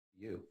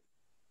You.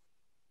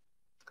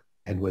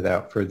 And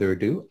without further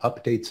ado,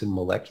 updates in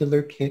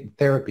molecular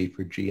therapy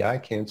for GI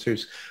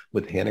cancers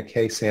with Hanna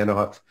K,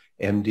 Sanoff,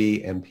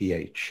 MD,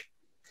 MPH.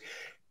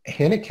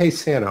 Hanna K.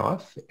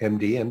 Sanoff,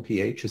 MD,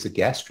 MPH, is a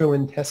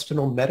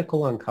gastrointestinal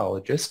medical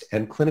oncologist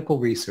and clinical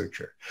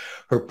researcher.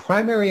 Her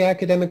primary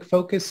academic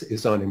focus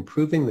is on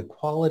improving the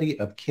quality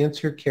of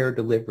cancer care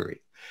delivery.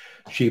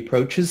 She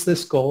approaches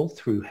this goal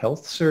through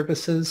health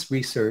services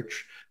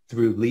research,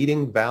 through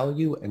leading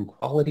value and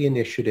quality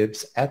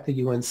initiatives at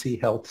the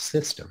UNC Health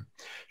System.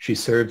 She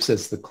serves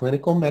as the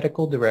Clinical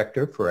Medical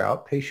Director for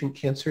Outpatient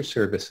Cancer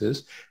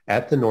Services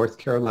at the North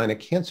Carolina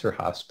Cancer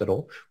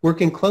Hospital,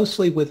 working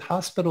closely with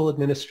hospital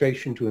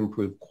administration to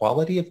improve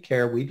quality of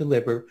care we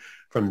deliver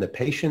from the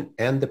patient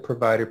and the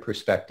provider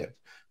perspective.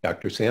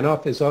 Dr.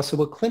 Sanoff is also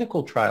a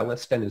clinical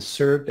trialist and has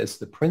served as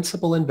the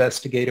principal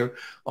investigator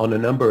on a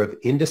number of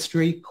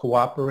industry,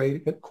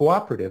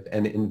 cooperative,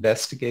 and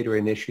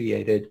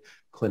investigator-initiated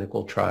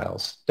clinical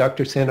trials.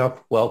 Dr. Sanoff,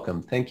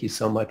 welcome. Thank you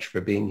so much for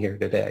being here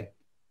today.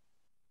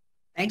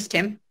 Thanks,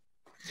 Tim.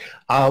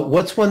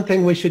 What's one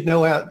thing we should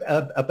know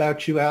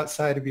about you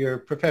outside of your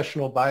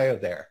professional bio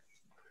there?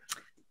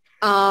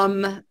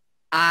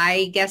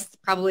 I guess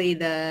probably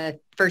the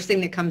first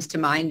thing that comes to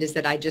mind is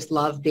that I just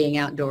love being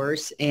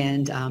outdoors,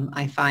 and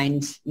I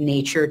find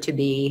nature to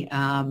be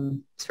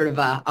sort of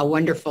a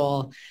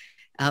wonderful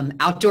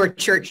outdoor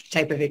church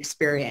type of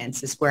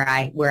experience is where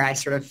I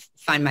sort of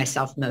find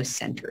myself most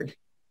centered.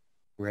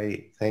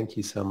 Great. Thank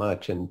you so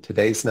much. And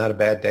today's not a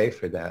bad day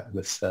for that.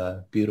 This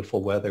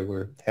beautiful weather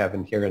we're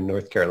having here in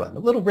North Carolina.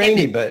 A little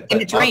rainy, but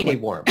it's awfully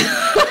warm.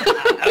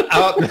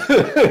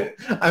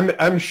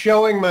 I'm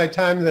showing my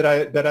time that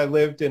I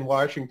lived in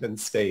Washington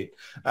State,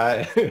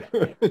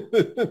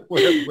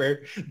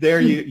 where there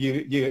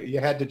you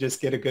had to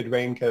just get a good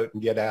raincoat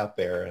and get out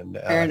there. And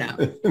fair enough.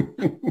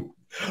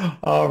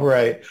 All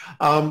right.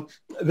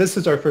 This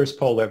is our first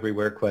poll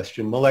everywhere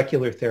question.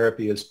 Molecular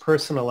therapy is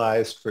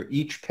personalized for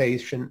each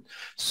patient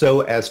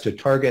so as to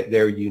target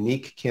their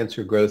unique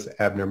cancer growth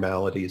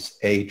abnormalities.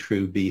 A,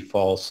 true, B,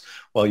 false.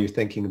 While you're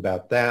thinking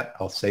about that,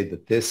 I'll say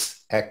that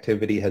this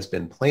activity has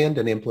been planned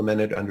and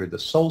implemented under the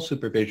sole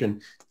supervision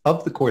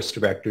of the course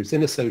directors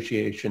in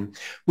association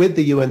with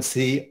the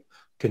UNC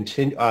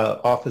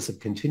Office of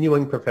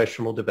Continuing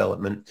Professional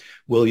Development.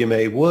 William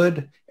A.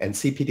 Wood and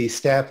CPD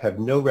staff have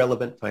no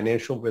relevant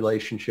financial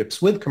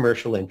relationships with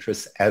commercial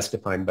interests as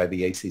defined by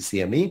the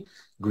ACCME.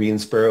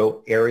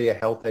 Greensboro Area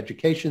Health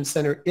Education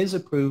Center is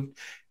approved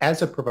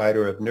as a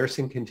provider of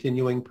nursing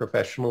continuing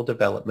professional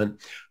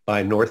development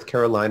by North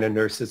Carolina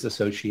Nurses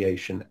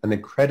Association, an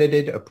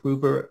accredited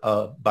approver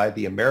by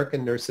the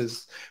American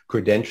Nurses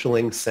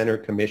Credentialing Center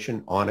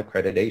Commission on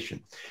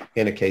Accreditation.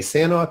 Hanna K.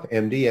 Sanoff,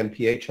 MD,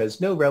 MPH,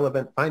 has no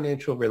relevant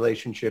financial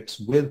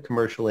relationships with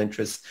commercial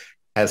interests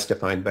as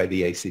defined by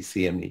the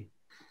ACCME.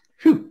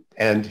 Whew.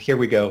 And here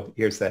we go.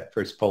 Here's that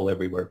first poll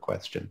everywhere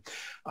question.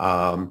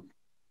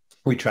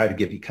 We try to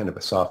give you kind of a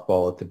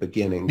softball at the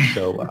beginning.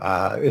 So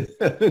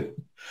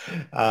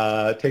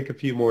take a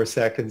few more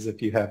seconds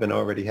if you haven't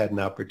already had an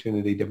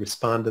opportunity to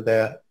respond to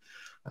that.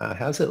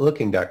 How's it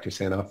looking, Dr.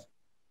 Sanoff?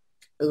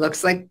 It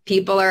looks like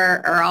people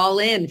are all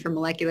in for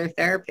molecular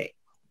therapy.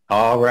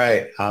 All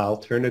right. I'll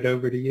turn it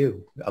over to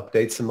you.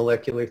 Updates in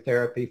molecular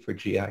therapy for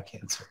GI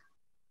cancer.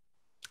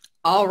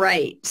 All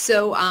right.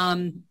 So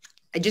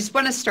I just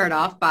want to start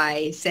off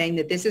by saying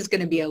that this is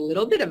going to be a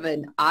little bit of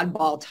an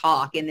oddball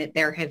talk in that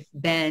there have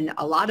been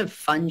a lot of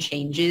fun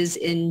changes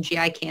in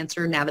GI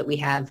cancer now that we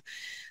have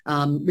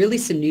really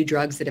some new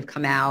drugs that have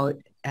come out,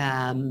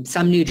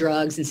 some new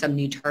drugs and some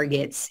new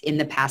targets in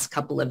the past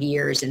couple of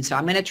years. And so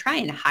I'm going to try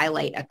and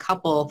highlight a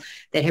couple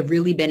that have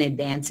really been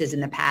advances in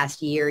the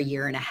past year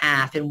and a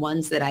half, and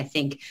ones that I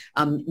think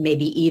may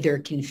be either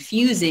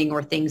confusing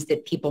or things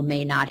that people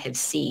may not have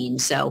seen.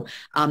 So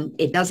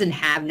it doesn't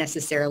have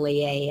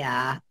necessarily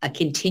a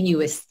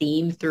continuous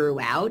theme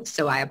throughout.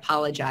 So I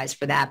apologize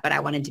for that, but I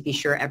wanted to be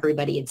sure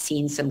everybody had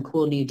seen some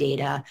cool new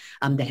data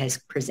that has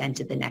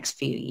presented the next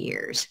few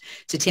years.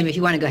 So Tim, if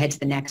you want to go ahead to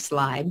the next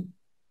slide.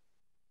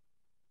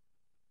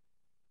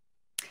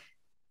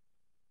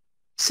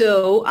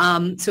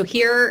 So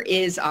here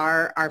is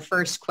our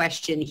first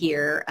question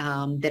here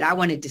that I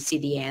wanted to see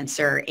the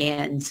answer,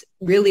 and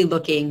really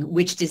looking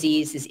which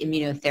disease is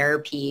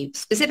immunotherapy,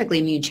 specifically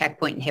immune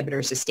checkpoint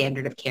inhibitors, a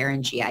standard of care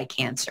in GI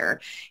cancer.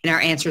 And our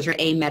answers are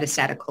A,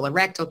 metastatic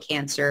colorectal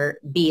cancer,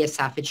 B,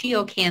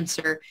 esophageal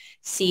cancer,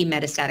 C,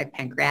 metastatic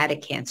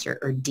pancreatic cancer,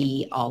 or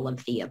D, all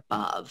of the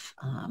above.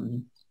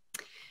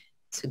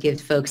 So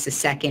give folks a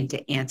second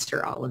to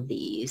answer all of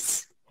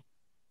these.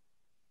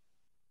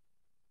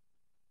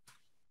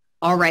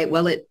 All right,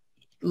 well, it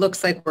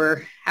looks like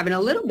we're having a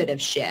little bit of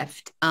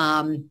shift.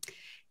 And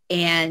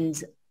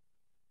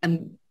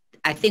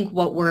I think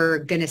what we're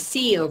going to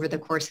see over the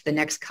course of the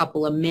next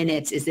couple of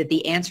minutes is that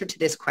the answer to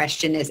this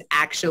question is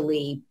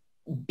actually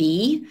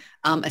B,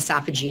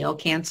 esophageal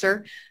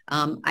cancer.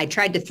 I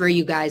tried to throw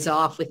you guys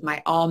off with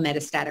my all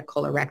metastatic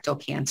colorectal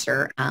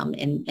cancer,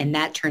 and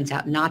that turns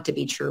out not to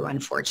be true,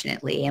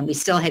 unfortunately. And we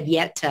still have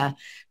yet to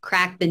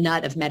crack the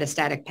nut of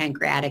metastatic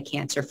pancreatic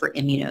cancer for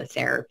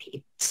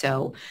immunotherapy.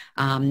 So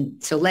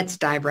let's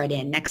dive right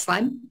in. Next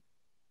slide.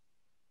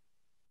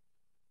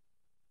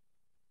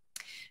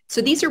 So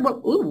these are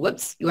what,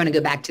 whoops, you want to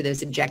go back to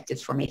those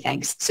objectives for me,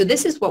 thanks. So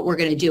this is what we're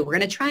going to do. We're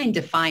going to try and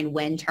define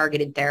when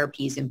targeted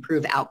therapies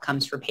improve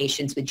outcomes for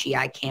patients with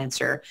GI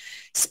cancer,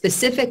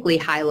 specifically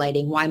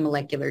highlighting why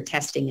molecular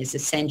testing is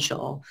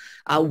essential,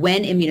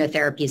 when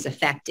immunotherapy is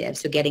effective,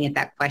 so getting at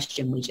that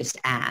question we just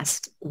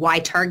asked,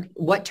 what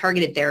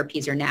targeted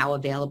therapies are now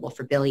available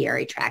for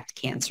biliary tract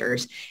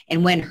cancers,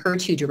 and when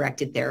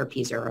HER2-directed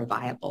therapies are a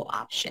viable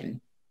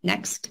option.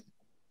 Next.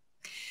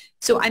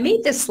 So I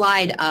made this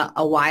slide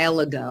a while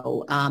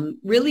ago,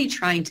 really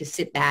trying to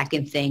sit back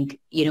and think,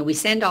 we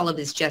send all of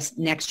this just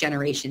next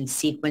generation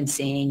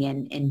sequencing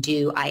and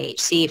do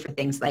IHC for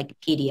things like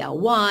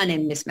PD-L1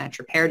 and mismatch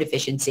repair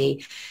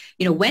deficiency.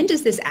 When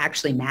does this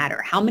actually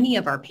matter? How many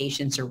of our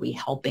patients are we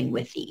helping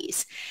with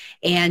these?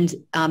 And,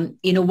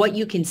 what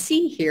you can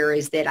see here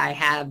is that I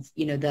have,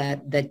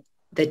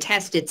 the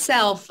test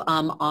itself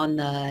in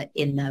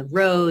the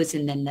rows,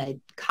 and then the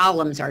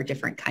columns are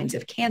different kinds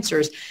of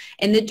cancers.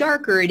 And the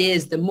darker it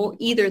is, the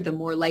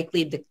more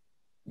likely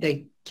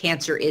the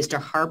cancer is to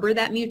harbor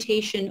that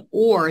mutation,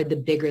 or the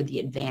bigger the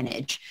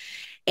advantage.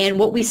 And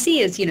what we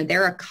see is,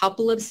 there are a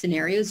couple of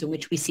scenarios in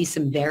which we see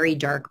some very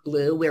dark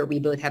blue where we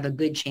both have a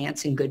good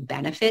chance and good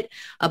benefit.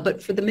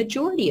 But for the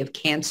majority of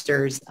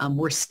cancers,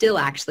 we're still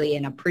actually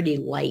in a pretty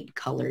light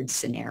colored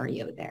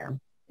scenario there.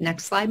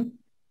 Next slide.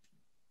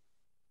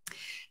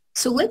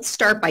 So let's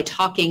start by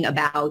talking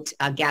about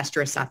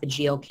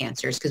gastroesophageal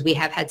cancers, because we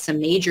have had some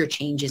major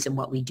changes in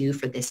what we do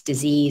for this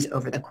disease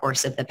over the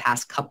course of the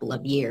past couple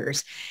of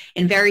years.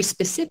 And very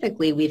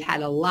specifically, we've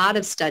had a lot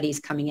of studies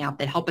coming out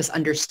that help us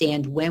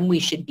understand when we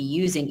should be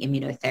using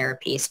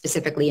immunotherapy,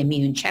 specifically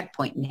immune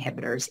checkpoint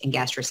inhibitors in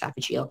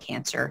gastroesophageal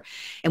cancer.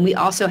 And we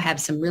also have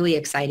some really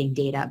exciting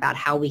data about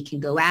how we can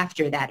go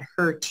after that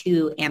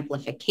HER2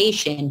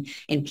 amplification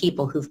in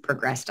people who've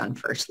progressed on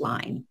first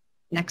line.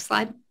 Next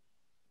slide.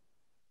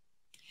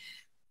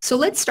 So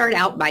let's start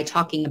out by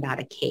talking about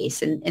a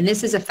case. And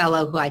this is a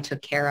fellow who I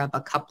took care of a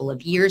couple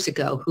of years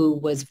ago who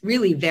was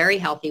really very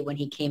healthy when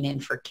he came in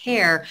for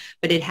care,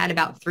 but it had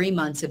about 3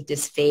 months of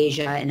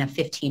dysphagia and a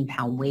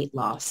 15-pound weight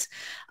loss.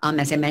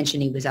 As I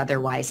mentioned, he was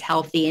otherwise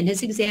healthy, and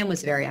his exam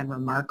was very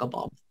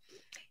unremarkable.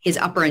 His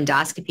upper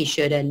endoscopy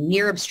showed a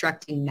near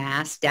obstructing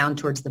mass down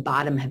towards the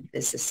bottom of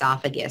his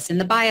esophagus.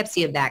 And the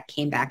biopsy of that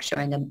came back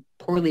showing a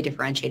poorly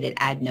differentiated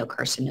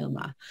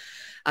adenocarcinoma.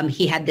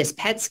 He had this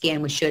PET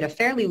scan which showed a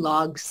fairly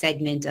long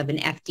segment of an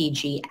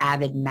FDG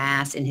avid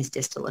mass in his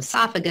distal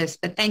esophagus,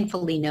 but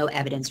thankfully no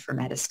evidence for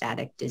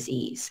metastatic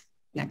disease.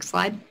 Next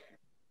slide.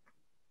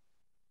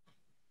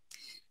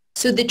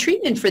 So the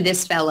treatment for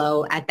this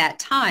fellow at that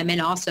time,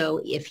 and also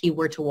if he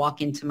were to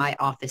walk into my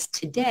office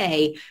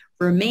today,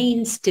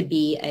 remains to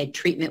be a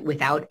treatment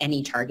without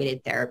any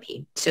targeted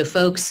therapy. So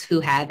folks who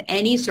have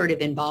any sort of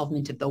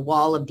involvement of the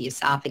wall of the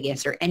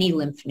esophagus or any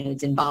lymph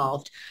nodes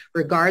involved,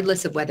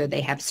 regardless of whether they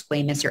have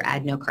squamous or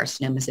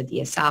adenocarcinomas of the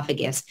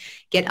esophagus,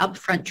 get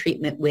upfront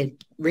treatment with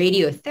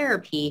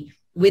radiotherapy,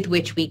 with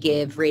which we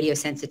give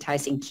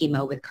radiosensitizing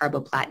chemo with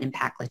carboplatin and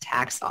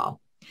paclitaxel.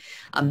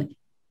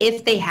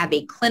 If they have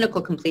a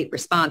clinical complete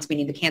response,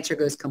 meaning the cancer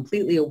goes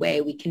completely away,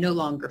 we can no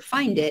longer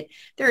find it,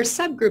 there are a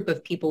subgroup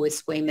of people with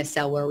squamous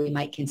cell where we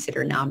might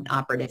consider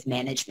non-operative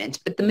management,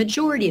 but the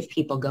majority of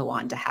people go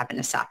on to have an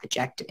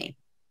esophagectomy.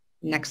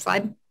 Next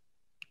slide.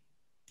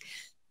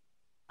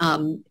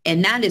 And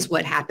that is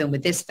what happened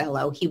with this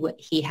fellow.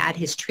 He had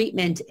his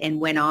treatment and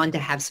went on to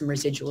have some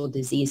residual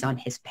disease on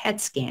his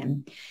PET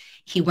scan.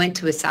 He went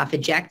to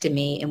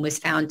esophagectomy and was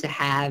found to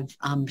have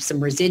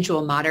some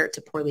residual moderate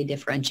to poorly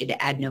differentiated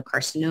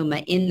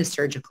adenocarcinoma in the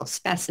surgical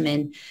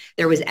specimen.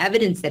 There was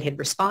evidence that had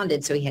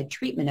responded, so he had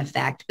treatment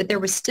effect, but there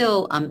was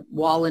still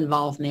wall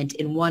involvement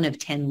in 1 of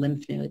 10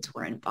 lymph nodes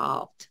were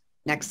involved.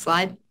 Next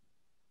slide.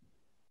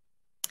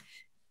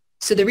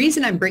 So the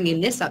reason I'm bringing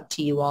this up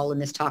to you all in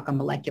this talk on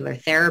molecular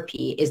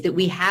therapy is that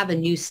we have a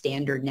new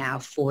standard now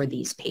for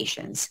these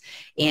patients.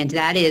 And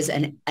that is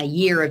a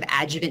year of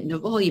adjuvant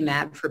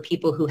nivolumab for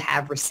people who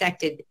have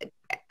resected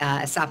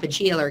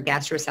esophageal or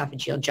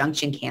gastroesophageal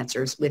junction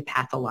cancers with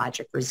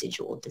pathologic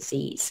residual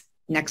disease.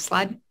 Next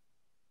slide.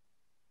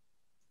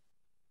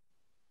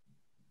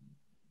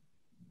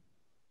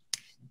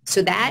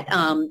 So that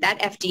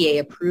FDA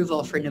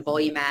approval for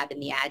nivolumab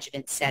in the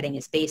adjuvant setting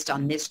is based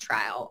on this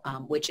trial,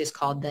 which is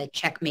called the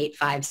Checkmate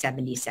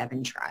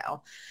 577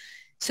 trial.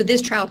 So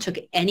this trial took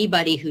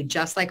anybody who,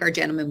 just like our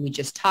gentleman we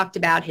just talked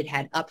about, had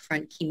had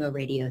upfront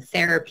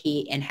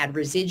chemoradiotherapy and had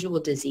residual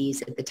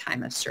disease at the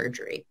time of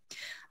surgery.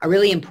 A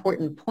really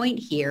important point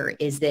here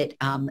is that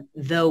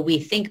though we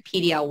think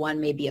PD-L1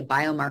 may be a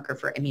biomarker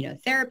for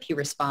immunotherapy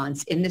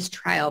response, in this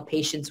trial,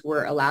 patients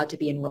were allowed to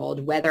be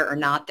enrolled whether or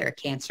not their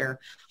cancer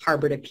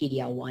harbored a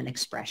PD-L1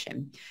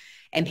 expression.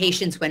 And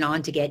patients went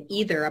on to get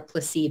either a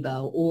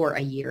placebo or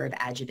a year of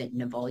adjuvant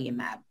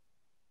nivolumab.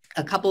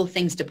 A couple of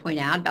things to point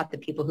out about the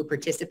people who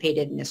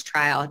participated in this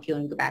trial, if you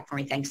want to go back for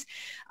me, thanks,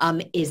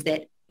 is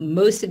that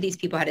most of these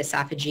people had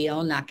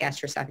esophageal, not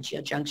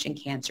gastroesophageal junction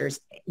cancers,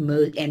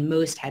 and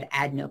most had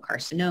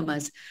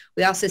adenocarcinomas.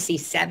 We also see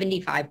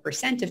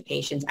 75% of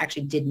patients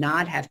actually did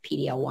not have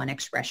PD-L1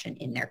 expression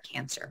in their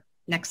cancer.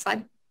 Next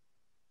slide.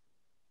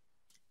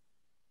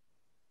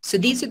 So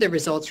these are the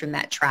results from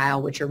that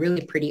trial, which are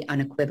really pretty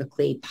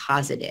unequivocally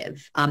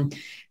positive.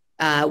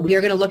 We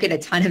are going to look at a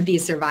ton of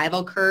these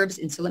survival curves.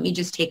 And so let me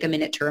just take a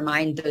minute to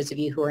remind those of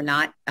you who are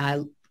not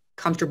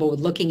comfortable with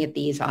looking at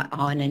these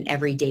on an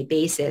everyday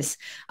basis.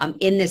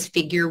 In this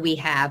figure, we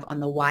have on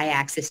the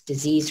y-axis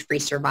disease-free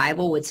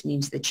survival, which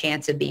means the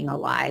chance of being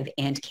alive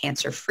and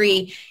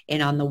cancer-free.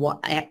 And on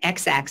the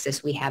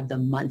x-axis, we have the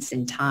months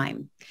in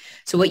time.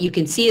 So what you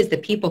can see is the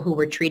people who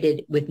were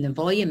treated with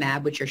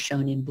nivolumab, which are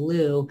shown in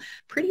blue,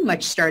 pretty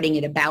much starting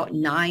at about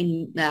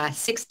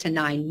 6 to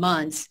 9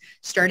 months,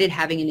 started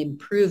having an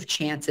improved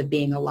chance of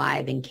being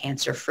alive and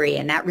cancer-free.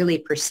 And that really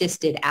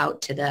persisted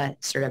out to the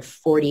sort of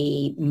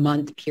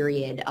 40-month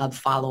period of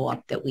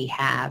follow-up that we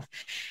have.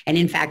 And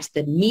in fact,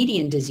 the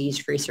median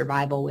disease-free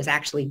survival was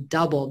actually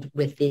doubled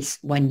with this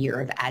 1 year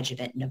of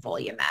adjuvant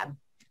nivolumab.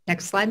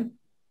 Next slide.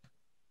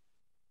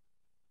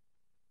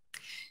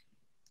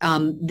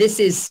 This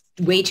is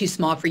way too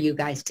small for you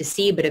guys to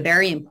see, but a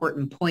very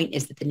important point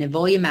is that the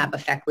nivolumab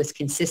effect was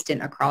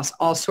consistent across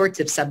all sorts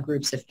of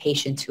subgroups of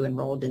patients who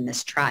enrolled in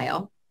this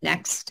trial.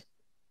 Next.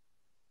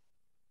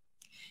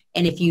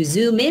 And if you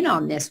zoom in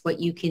on this, what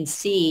you can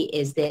see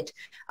is that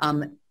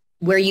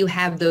where you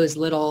have those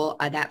little,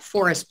 that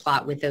forest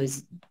plot with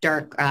those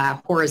dark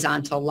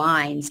horizontal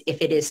lines,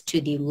 if it is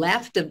to the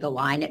left of the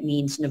line, it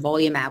means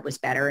nivolumab was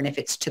better. And if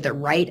it's to the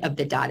right of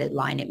the dotted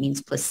line, it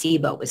means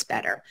placebo was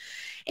better.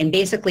 And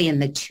basically in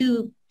the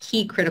two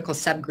key critical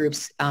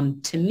subgroups,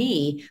 to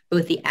me,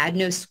 both the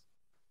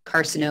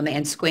adenocarcinoma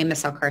and squamous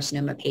cell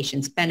carcinoma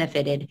patients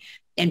benefited,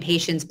 and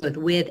patients both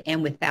with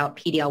and without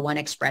PD-L1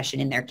 expression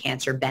in their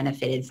cancer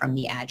benefited from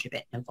the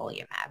adjuvant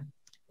nivolumab.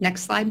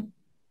 Next slide.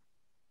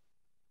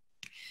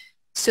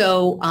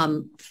 So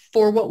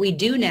for what we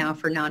do now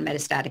for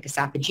non-metastatic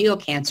esophageal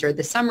cancer,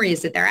 the summary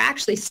is that there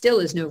actually still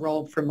is no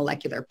role for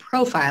molecular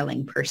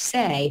profiling per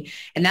se,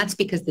 and that's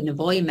because the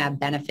nivolumab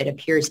benefit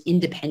appears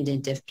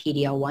independent of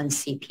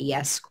PD-L1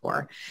 CPS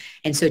score.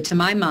 And so to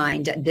my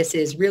mind, this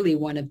is really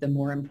one of the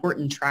more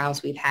important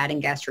trials we've had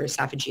in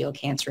gastroesophageal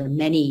cancer in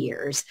many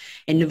years,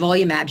 and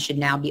nivolumab should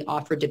now be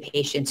offered to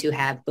patients who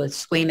have both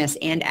squamous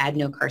and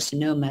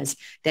adenocarcinomas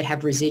that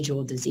have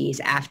residual disease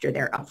after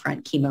their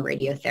upfront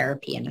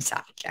chemoradiotherapy and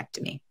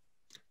esophagectomy.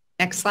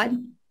 Next slide.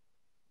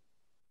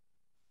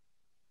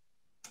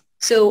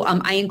 So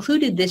I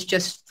included this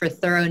just for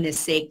thoroughness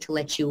sake to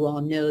let you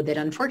all know that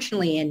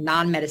unfortunately in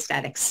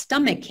non-metastatic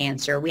stomach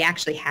cancer, we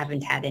actually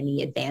haven't had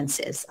any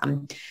advances.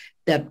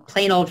 The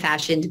plain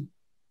old-fashioned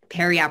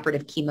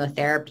perioperative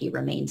chemotherapy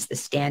remains the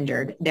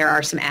standard. There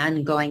are some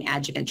ongoing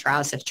adjuvant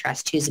trials of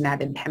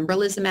trastuzumab and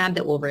pembrolizumab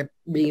that will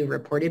be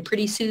reported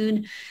pretty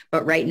soon.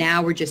 But right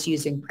now we're just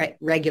using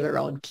regular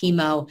old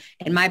chemo.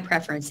 And my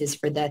preference is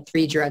for the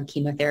 3-drug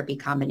chemotherapy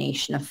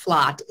combination of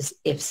FLOT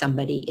if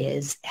somebody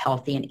is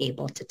healthy and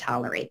able to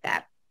tolerate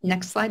that.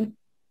 Next slide.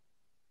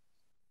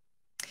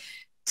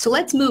 So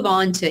let's move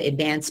on to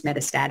advanced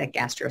metastatic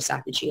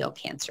gastroesophageal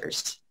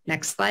cancers.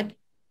 Next slide.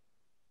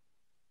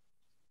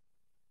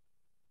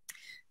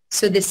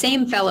 So the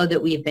same fellow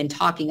that we've been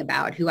talking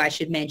about, who I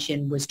should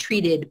mention was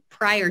treated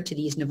prior to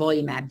these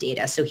nivolumab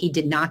data, so he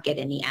did not get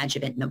any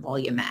adjuvant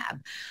nivolumab,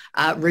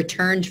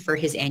 returned for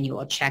his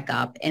annual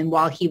checkup. And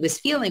while he was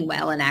feeling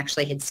well and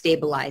actually had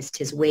stabilized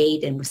his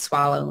weight and was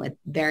swallowing with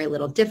very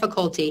little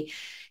difficulty,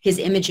 his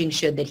imaging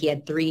showed that he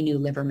had 3 new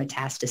liver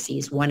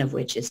metastases, one of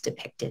which is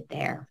depicted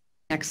there.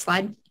 Next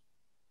slide.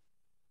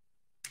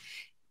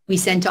 We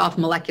sent off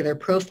molecular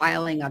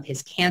profiling of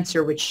his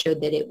cancer, which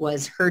showed that it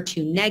was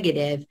HER2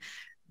 negative,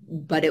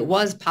 but it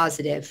was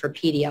positive for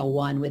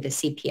PD-L1 with a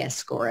CPS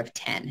score of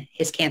 10.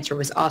 His cancer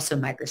was also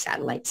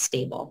microsatellite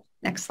stable.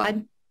 Next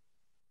slide.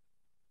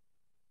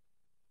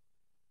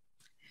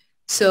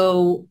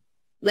 So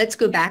let's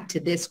go back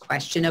to this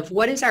question of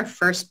what is our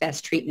first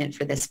best treatment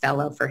for this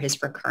fellow for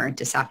his recurrent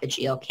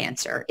esophageal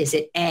cancer? Is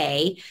it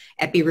A,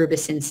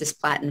 epirubicin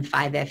cisplatin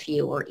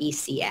 5-FU or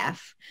ECF?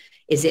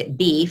 Is it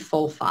B,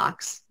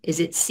 FOLFOX?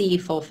 Is it C,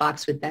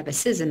 FOLFOX with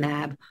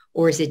bevacizumab?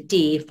 Or is it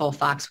D,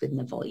 FOLFOX with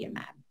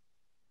nivolumab?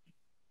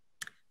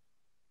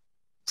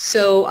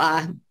 So,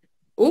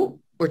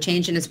 we're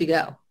changing as we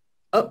go.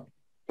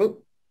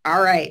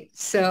 All right.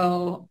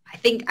 So I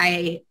think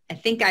I I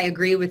think I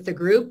agree with the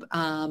group.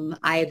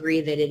 I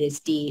agree that it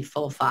is D,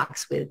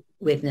 FOLFOX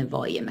with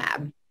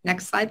nivolumab.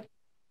 Next slide.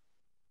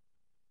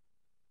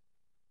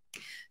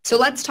 So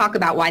let's talk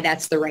about why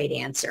that's the right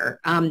answer.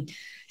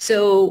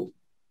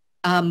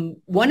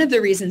 One of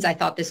the reasons I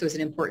thought this was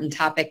an important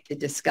topic to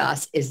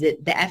discuss is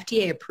that the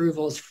FDA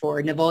approvals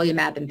for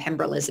nivolumab and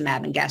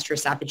pembrolizumab in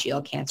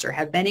gastroesophageal cancer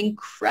have been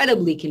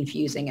incredibly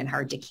confusing and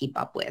hard to keep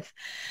up with.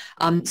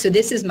 So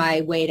this is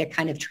my way to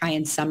kind of try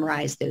and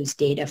summarize those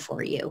data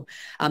for you.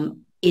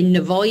 In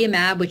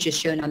nivolumab, which is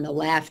shown on the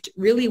left,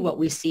 really what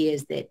we see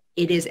is that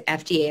it is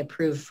FDA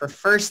approved for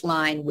first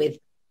line with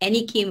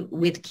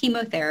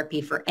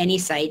chemotherapy for any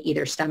site,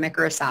 either stomach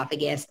or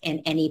esophagus,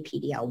 and any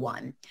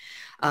PD-L1.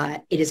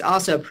 It is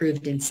also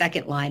approved in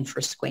second line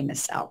for squamous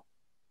cell.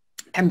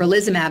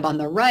 Pembrolizumab on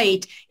the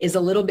right is a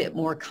little bit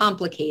more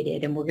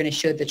complicated, and we're going to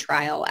show the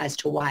trial as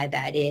to why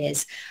that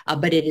is.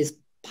 But it is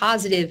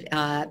positive.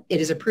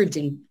 It is approved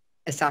in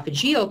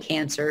esophageal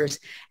cancers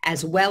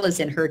as well as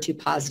in HER2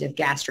 positive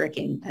gastric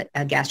and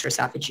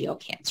gastroesophageal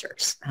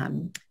cancers.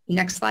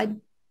 Next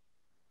slide.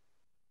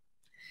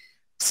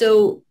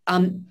 So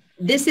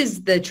this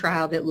is the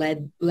trial that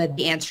led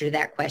the answer to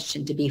that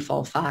question to be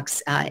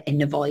FOLFOX and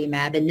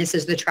nivolumab. And this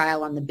is the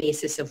trial on the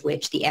basis of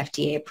which the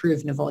FDA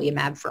approved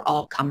nivolumab for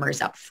all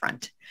comers up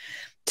front.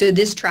 So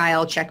this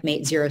trial,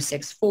 Checkmate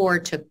 064,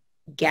 took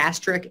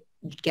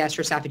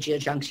gastroesophageal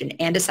junction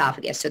and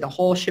esophagus, so the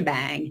whole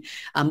shebang,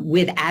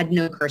 with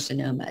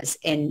adenocarcinomas,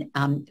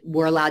 and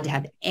were allowed to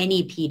have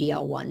any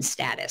PD-L1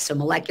 status. So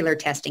molecular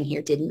testing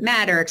here didn't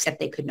matter, except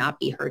they could not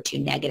be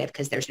HER2 negative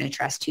because there's no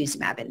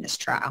trastuzumab in this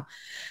trial.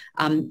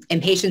 And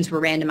patients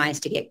were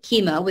randomized to get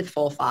chemo with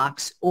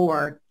FOLFOX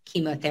or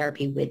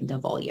chemotherapy with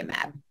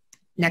nivolumab.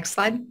 Next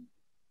slide.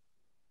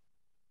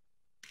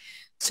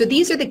 So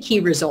these are the key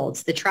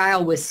results. The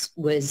trial was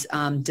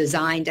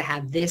designed to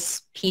have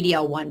this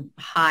PD-L1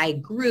 high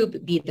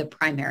group be the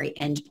primary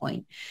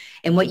endpoint.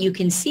 And what you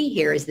can see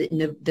here is that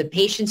the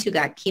patients who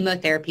got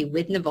chemotherapy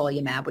with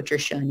nivolumab, which are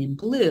shown in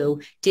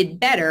blue, did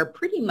better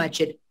pretty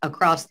much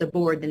across the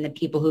board than the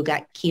people who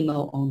got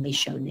chemo only,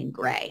 shown in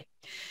gray.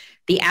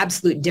 The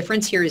absolute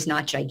difference here is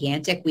not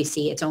gigantic. We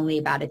see it's only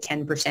about a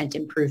 10%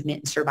 improvement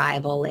in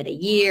survival at a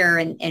year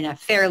and a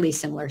fairly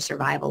similar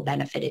survival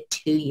benefit at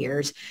 2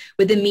 years,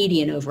 with a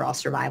median overall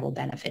survival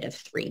benefit of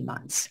 3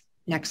 months.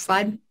 Next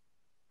slide.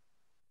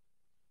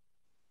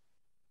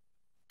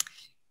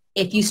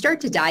 If you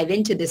start to dive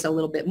into this a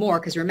little bit more,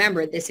 because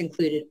remember, this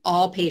included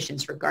all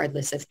patients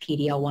regardless of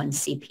PD-L1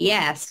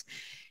 CPS,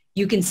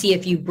 you can see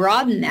if you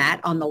broaden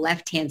that on the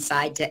left-hand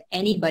side to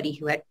anybody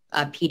who had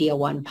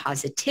PD-L1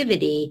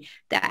 positivity,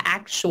 the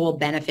actual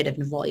benefit of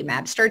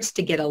nivolumab starts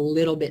to get a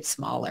little bit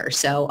smaller.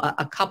 So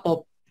a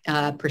couple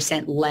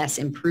percent less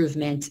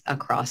improvement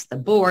across the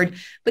board,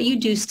 but you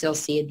do still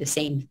see the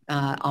same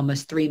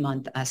almost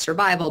 3-month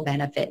survival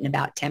benefit and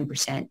about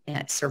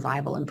 10%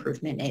 survival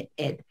improvement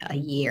at a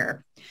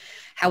year.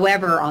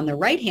 However, on the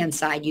right-hand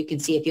side, you can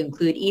see if you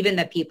include even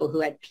the people who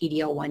had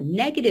PD-L1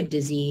 negative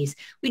disease,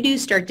 we do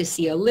start to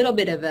see a little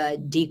bit of a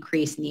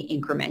decrease in the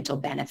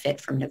incremental benefit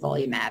from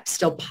nivolumab.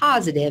 Still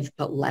positive,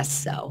 but less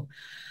so.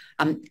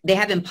 They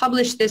haven't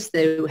published this,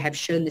 they have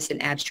shown this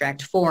in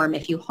abstract form.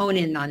 If you hone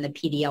in on the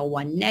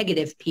PD-L1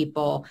 negative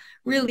people,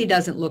 really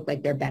doesn't look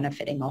like they're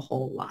benefiting a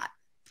whole lot.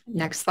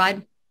 Next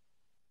slide.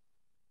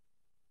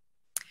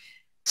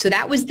 So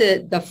that was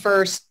the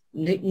first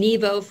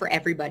Nivo for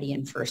everybody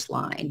in first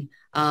line.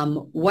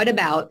 What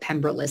about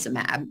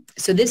pembrolizumab?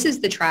 So this is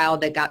the trial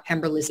that got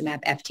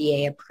pembrolizumab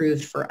FDA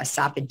approved for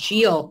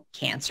esophageal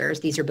cancers.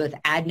 These are both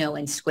adeno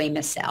and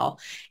squamous cell.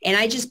 And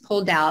I just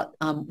pulled out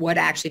what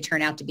actually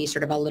turned out to be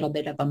sort of a little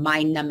bit of a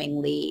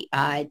mind-numbingly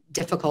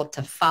difficult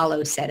to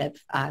follow set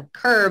of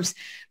curves.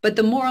 But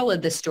the moral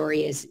of the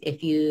story is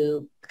if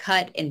you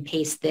cut and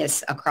paste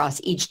this across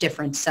each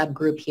different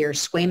subgroup here,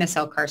 squamous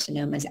cell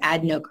carcinomas,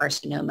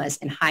 adenocarcinomas,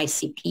 and high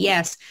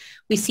CPS,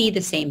 we see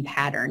the same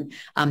pattern,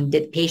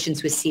 that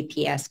patients with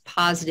CPS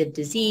positive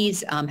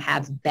disease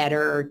have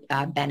better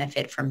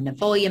benefit from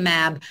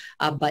nivolumab,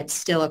 but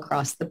still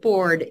across the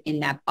board in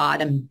that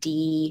bottom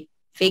D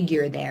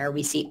figure there,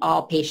 we see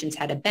all patients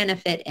had a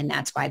benefit, and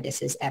that's why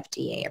this is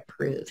FDA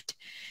approved.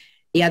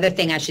 The other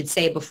thing I should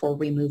say before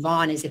we move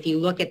on is if you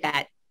look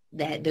at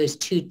those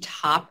two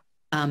top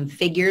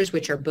figures,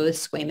 which are both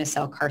squamous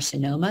cell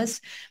carcinomas,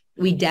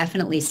 we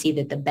definitely see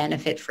that the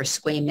benefit for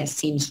squamous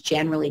seems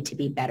generally to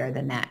be better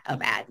than that of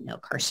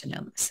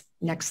adenocarcinomas.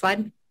 Next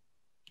slide.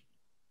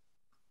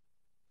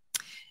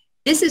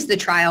 This is the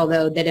trial,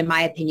 though, that in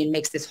my opinion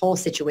makes this whole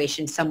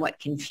situation somewhat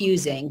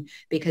confusing,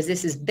 because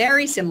this is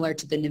very similar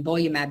to the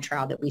nivolumab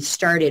trial that we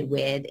started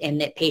with, and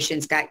that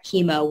patients got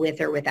chemo with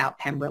or without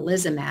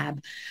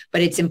pembrolizumab.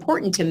 But it's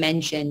important to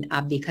mention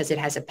because it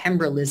has a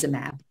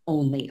pembrolizumab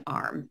only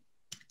arm.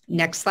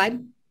 Next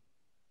slide.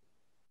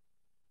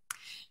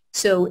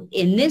 So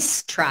in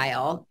this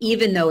trial,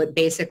 even though it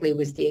basically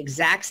was the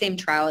exact same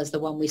trial as the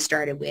one we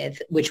started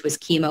with, which was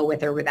chemo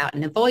with or without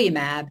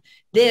nivolumab,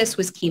 this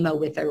was chemo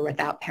with or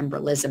without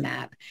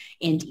pembrolizumab.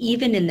 And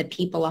even in the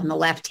people on the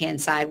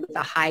left-hand side with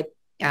a high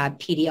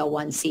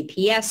PD-L1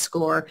 CPS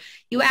score,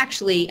 you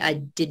actually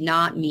did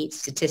not meet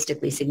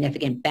statistically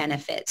significant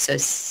benefit. So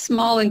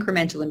small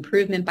incremental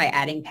improvement by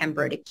adding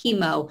pembro to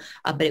chemo,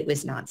 but it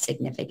was not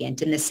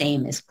significant. And the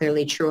same is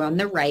clearly true on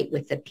the right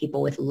with the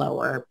people with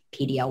lower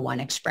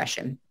PD-L1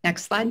 expression.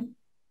 Next slide.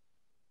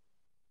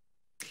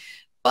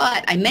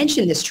 But I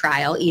mentioned this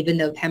trial, even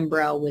though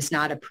pembro was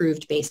not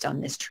approved based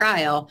on this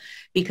trial,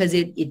 because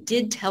it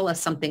did tell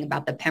us something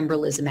about the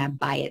pembrolizumab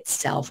by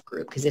itself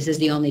group, because this is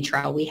the only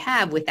trial we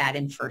have with that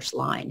in first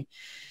line.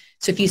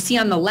 So if you see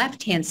on the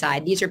left-hand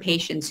side, these are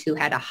patients who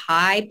had a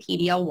high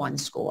PD-L1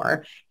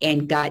 score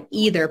and got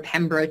either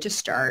pembro to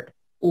start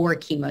or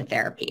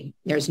chemotherapy.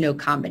 There's no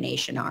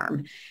combination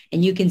arm.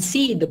 And you can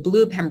see the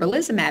blue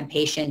pembrolizumab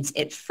patients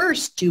at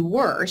first do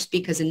worse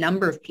because a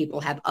number of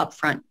people have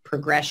upfront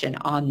progression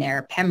on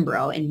their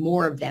pembro and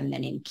more of them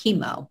than in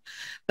chemo.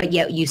 But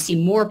yet you see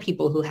more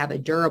people who have a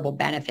durable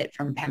benefit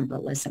from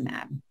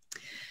pembrolizumab.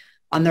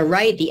 On the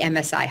right, the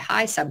MSI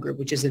high subgroup,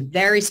 which is a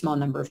very small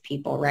number of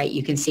people, right?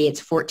 You can see it's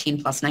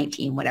 14 plus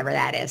 19, whatever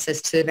that is. So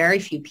it's very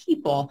few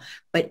people,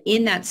 but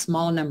in that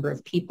small number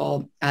of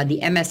people, the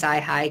MSI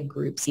high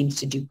group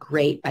seems to do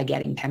great by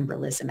getting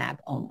pembrolizumab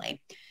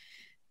only.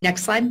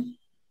 Next slide.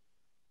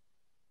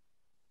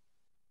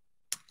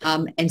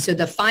 And so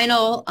the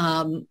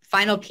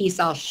final piece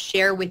I'll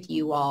share with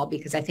you all,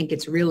 because I think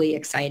it's really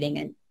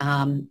exciting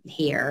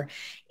here,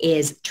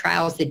 is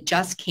trials that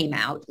just came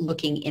out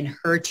looking in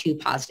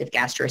HER2 positive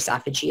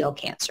gastroesophageal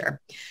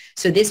cancer.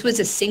 So this was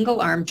a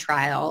single arm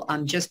trial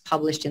just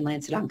published in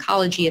Lancet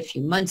Oncology a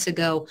few months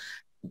ago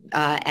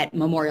at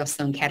Memorial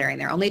Sloan Kettering.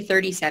 There are only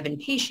 37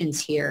 patients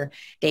here.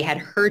 They had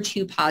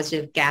HER2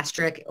 positive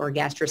gastric or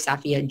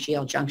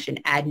gastroesophageal junction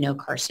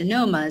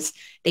adenocarcinomas.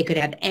 They could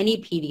have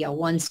any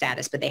PD-L1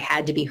 status, but they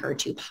had to be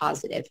HER2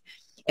 positive.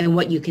 And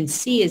what you can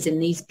see is in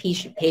these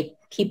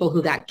people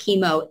who got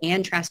chemo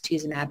and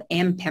trastuzumab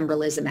and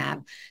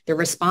pembrolizumab, the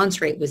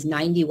response rate was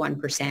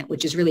 91%,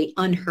 which is really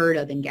unheard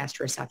of in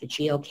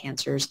gastroesophageal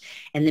cancers.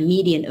 And the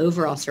median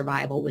overall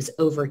survival was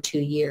over 2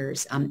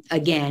 years.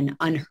 Again,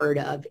 unheard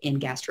of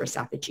in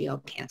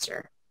gastroesophageal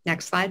cancer.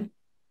 Next slide.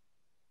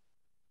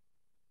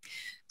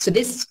 So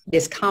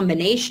this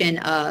combination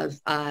of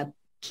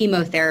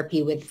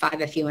chemotherapy with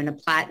 5-FU and a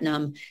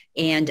platinum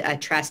and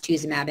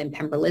trastuzumab and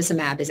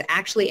pembrolizumab is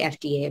actually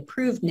FDA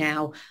approved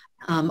now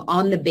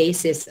on the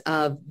basis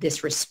of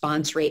this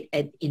response rate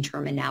at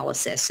interim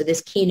analysis. So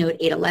this Keynote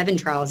 811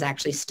 trial is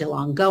actually still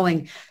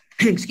ongoing.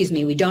 Excuse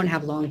me, we don't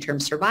have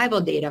long-term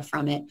survival data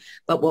from it,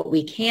 but what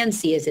we can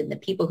see is in the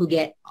people who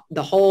get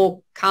the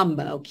whole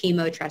combo,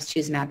 chemo,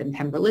 trastuzumab, and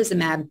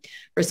pembrolizumab,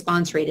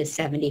 response rate is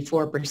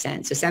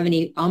 74%.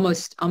 So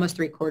almost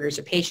 3/4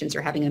 of patients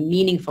are having a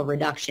meaningful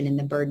reduction in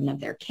the burden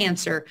of their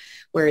cancer,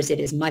 whereas it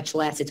is much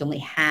less. It's only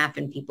half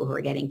in people who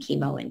are getting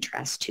chemo and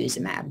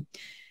trastuzumab.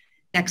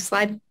 Next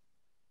slide.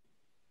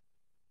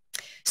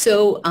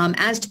 So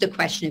as to the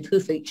question of who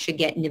should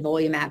get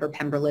nivolumab or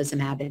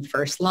pembrolizumab in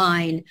first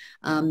line,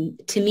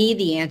 to me,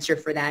 the answer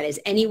for that is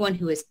anyone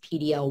who is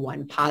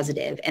PD-L1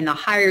 positive. And the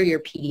higher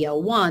your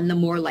PD-L1, the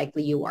more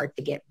likely you are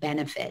to get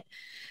benefit.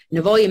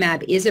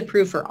 Nivolumab is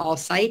approved for all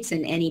sites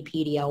in any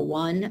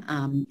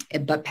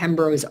PD-L1, but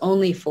pembro is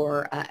only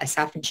for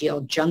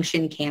esophageal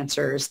junction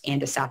cancers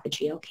and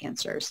esophageal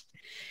cancers.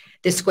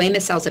 The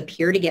squamous cells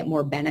appear to get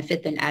more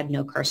benefit than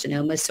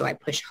adenocarcinomas, so I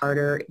push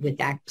harder with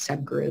that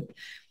subgroup.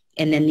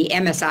 And then the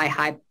MSI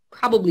high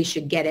probably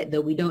should get it, though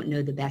we don't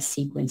know the best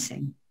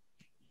sequencing.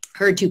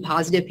 HER2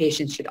 positive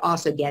patients should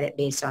also get it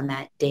based on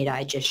that data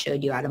I just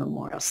showed you out of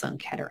Memorial Sloan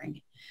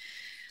Kettering.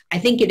 I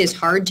think it is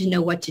hard to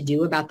know what to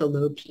do about the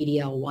low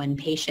PD-L1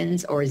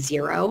 patients or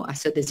zero.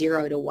 So the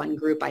 0 to 1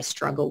 group I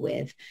struggle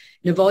with.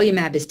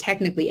 Nivolumab is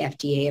technically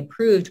FDA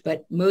approved,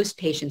 but most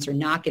patients are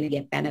not going to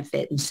get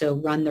benefit and so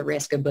run the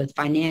risk of both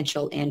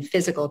financial and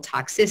physical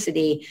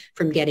toxicity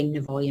from getting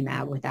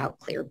nivolumab without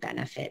clear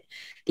benefit.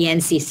 The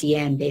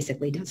NCCN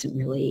basically doesn't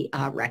really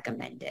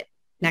recommend it.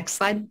 Next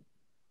slide.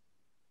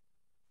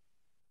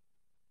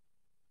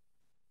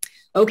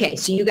 Okay,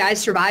 so you guys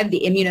survived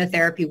the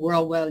immunotherapy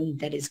whirlwind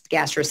that is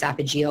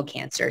gastroesophageal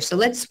cancer. So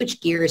let's switch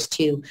gears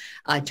to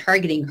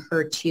targeting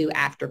HER2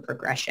 after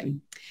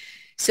progression.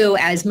 So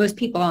as most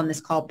people on this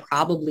call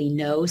probably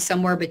know,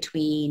 somewhere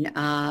between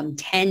 10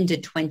 to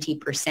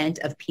 20%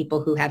 of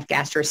people who have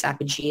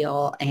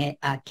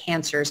gastroesophageal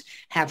cancers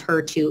have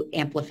HER2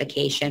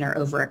 amplification or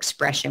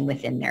overexpression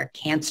within their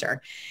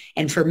cancer.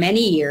 And for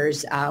many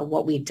years,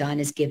 what we've done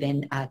is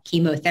given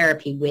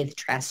chemotherapy with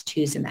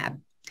trastuzumab.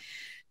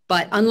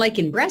 But unlike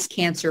in breast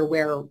cancer,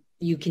 where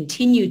you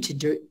continue to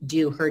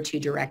do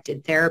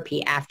HER2-directed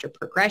therapy after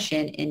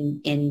progression,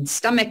 in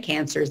stomach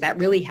cancers, that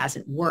really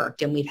hasn't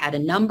worked. And we've had a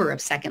number of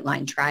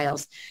second-line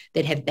trials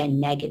that have been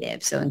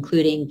negative, so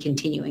including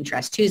continuing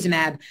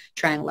trastuzumab,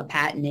 trying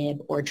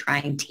lapatinib, or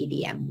trying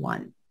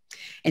T-DM1.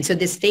 And so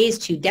this phase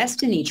 2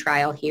 Destiny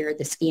trial here,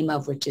 the schema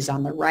of which is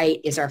on the right,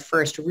 is our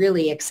first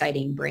really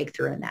exciting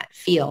breakthrough in that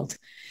field.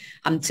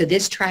 So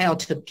this trial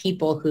took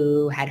people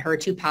who had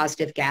HER2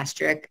 positive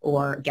gastric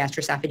or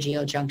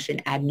gastroesophageal junction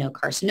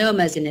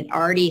adenocarcinomas and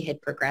already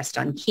had progressed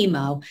on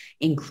chemo,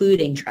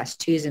 including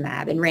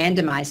trastuzumab, and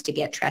randomized to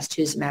get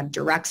trastuzumab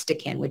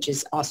deruxtecan, which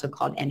is also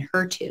called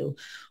Enhertu,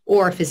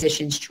 or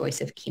physician's choice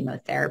of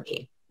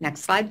chemotherapy.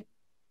 Next slide.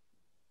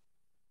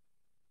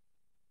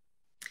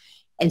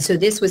 And so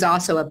this was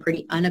also a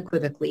pretty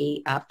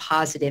unequivocally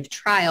positive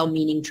trial,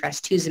 meaning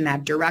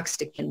trastuzumab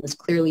deruxtecan was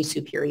clearly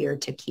superior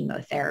to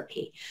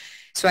chemotherapy.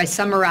 So I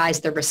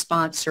summarized the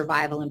response,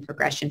 survival, and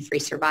progression-free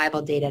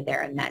survival data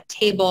there in that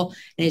table.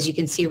 And as you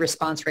can see,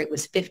 response rate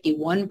was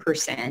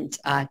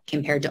 51%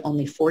 compared to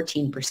only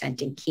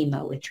 14% in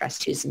chemo with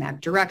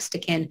trastuzumab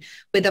deruxtecan,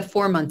 with a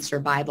 4-month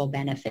survival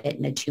benefit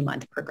and a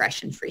 2-month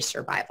progression-free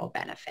survival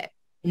benefit.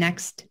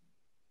 Next.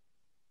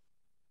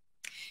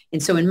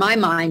 And so in my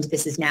mind,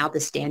 this is now the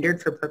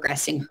standard for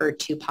progressing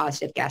HER2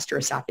 positive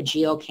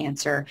gastroesophageal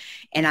cancer.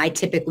 And I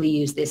typically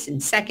use this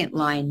in second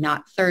line,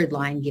 not third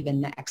line,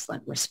 given the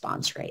excellent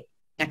response rate.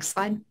 Next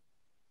slide.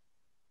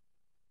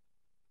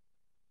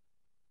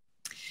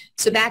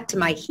 So back to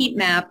my heat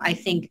map, I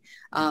think,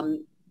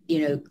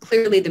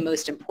 clearly the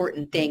most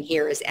important thing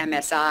here is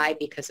MSI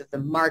because of the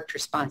marked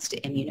response to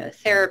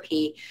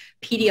immunotherapy.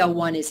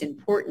 PD-L1 is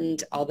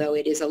important, although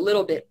it is a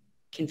little bit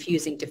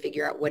confusing to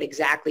figure out what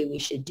exactly we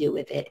should do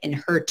with it, and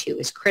HER2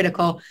 is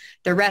critical.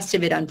 The rest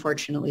of it,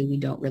 unfortunately, we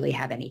don't really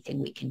have anything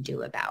we can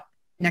do about.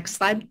 Next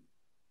slide.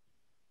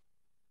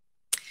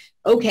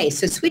 Okay,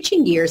 so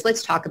switching gears,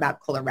 let's talk about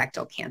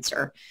colorectal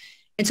cancer.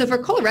 And so for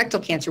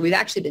colorectal cancer, we've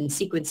actually been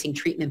sequencing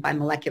treatment by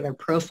molecular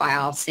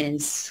profile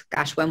since,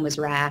 gosh, when was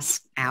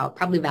RAS out?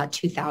 Probably about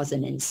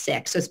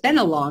 2006. So it's been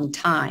a long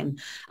time,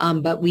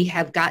 but we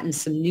have gotten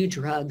some new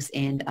drugs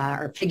and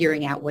are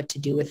figuring out what to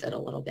do with it a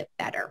little bit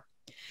better.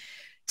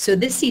 So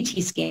this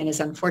CT scan is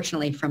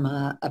unfortunately from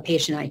a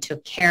patient I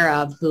took care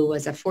of who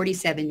was a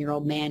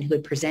 47-year-old man who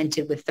had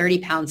presented with 30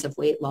 pounds of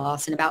weight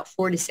loss and about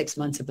 4 to 6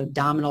 months of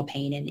abdominal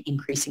pain and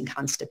increasing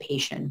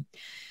constipation.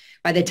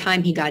 By the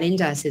time he got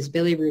into us, his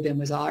bilirubin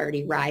was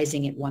already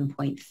rising at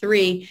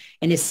 1.3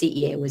 and his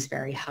CEA was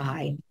very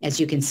high.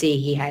 As you can see,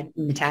 he had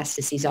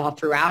metastases all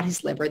throughout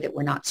his liver that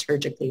were not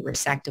surgically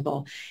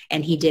resectable,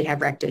 and he did have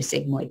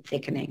rectosigmoid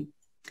thickening.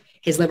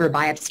 His liver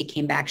biopsy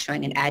came back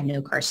showing an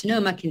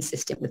adenocarcinoma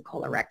consistent with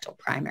colorectal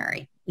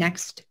primary.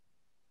 Next.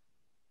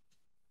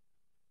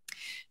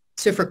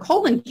 So for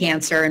colon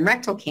cancer and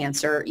rectal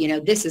cancer,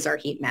 this is our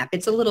heat map.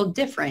 It's a little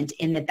different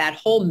in that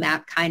whole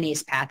MAP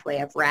kinase pathway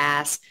of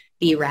RAS,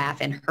 BRAF,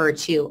 and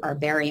HER2 are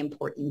very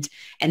important.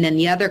 And then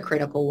the other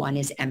critical one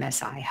is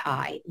MSI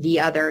high.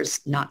 The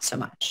others, not so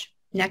much.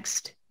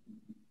 Next.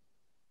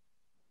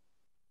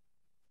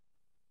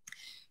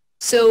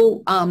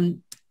 So,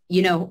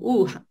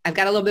 I've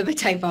got a little bit of a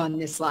typo on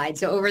this slide.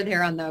 So over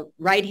there on the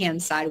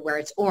right-hand side where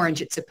it's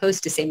orange, it's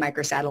supposed to say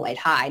microsatellite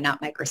high,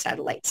 not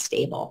microsatellite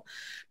stable.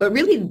 But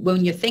really,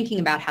 when you're thinking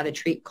about how to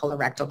treat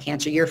colorectal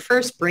cancer, your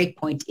first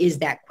breakpoint is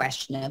that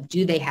question of,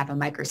 do they have a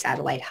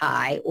microsatellite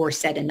high? Or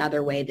said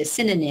another way, the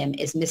synonym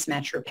is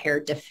mismatch repair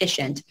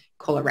deficient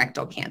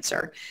colorectal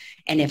cancer.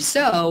 And if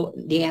so,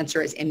 the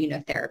answer is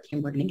immunotherapy,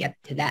 and we're going to get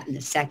to that in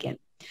a second.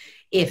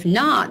 If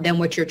not, then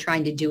what you're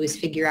trying to do is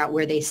figure out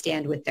where they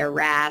stand with their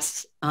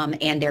RAS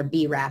and their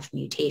BRAF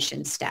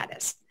mutation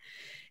status.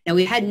 Now,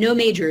 we've had no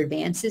major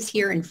advances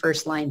here in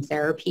first-line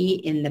therapy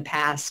in the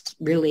past,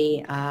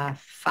 really,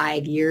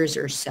 5 years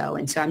or so.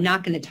 And so I'm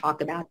not going to talk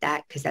about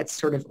that because that's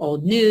sort of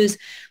old news.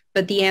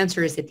 But the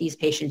answer is that these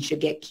patients should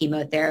get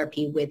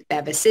chemotherapy with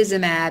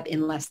bevacizumab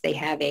unless they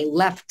have a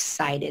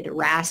left-sided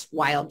RAS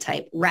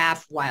wild-type,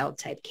 RAF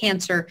wild-type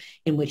cancer,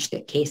 in which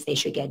case they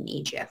should get an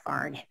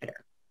EGFR inhibitor.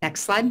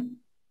 Next slide.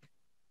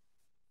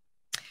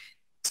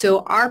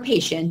 So our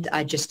patient,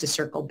 just to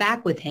circle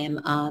back with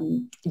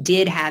him,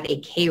 did have a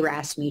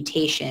KRAS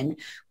mutation,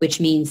 which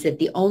means that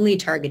the only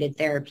targeted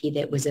therapy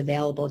that was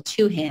available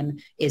to him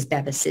is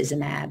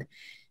bevacizumab.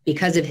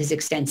 Because of his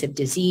extensive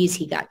disease,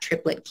 he got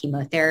triplet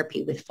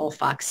chemotherapy with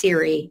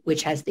FOLFOXIRI,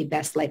 which has the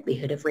best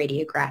likelihood of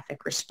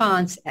radiographic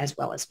response, as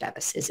well as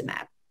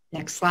bevacizumab.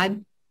 Next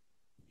slide.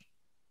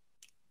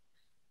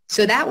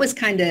 So that was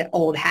kind of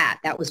old hat.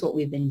 That was what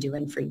we've been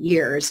doing for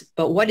years.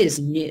 But what is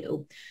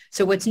new?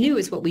 So what's new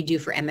is what we do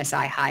for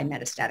MSI high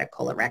metastatic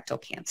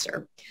colorectal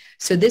cancer.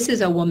 So this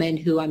is a woman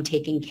who I'm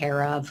taking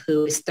care of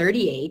who is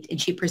 38, and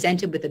she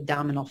presented with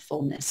abdominal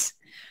fullness.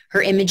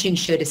 Her imaging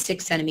showed a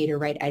 6-centimeter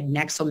right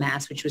adnexal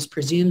mass, which was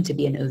presumed to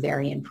be an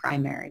ovarian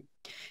primary.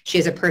 She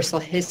has a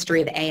personal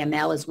history of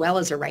AML as well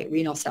as a right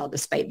renal cell,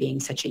 despite being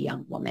such a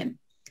young woman.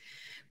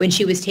 When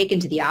she was taken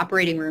to the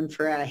operating room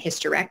for a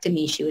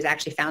hysterectomy, she was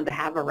actually found to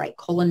have a right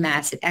colon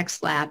mass at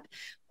XLAP,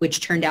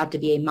 which turned out to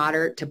be a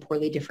moderate to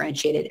poorly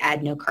differentiated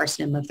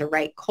adenocarcinoma of the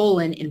right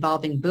colon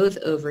involving both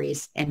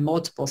ovaries and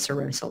multiple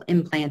serosal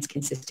implants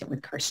consistent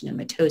with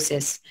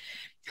carcinomatosis.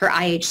 Her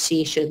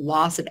IHC showed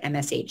loss of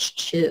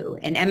MSH2,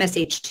 and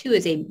MSH2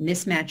 is a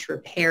mismatch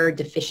repair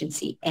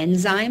deficiency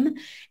enzyme,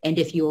 and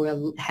if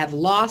you have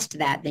lost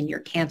that, then your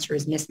cancer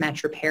is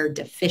mismatch repair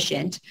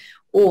deficient,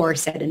 or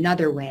said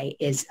another way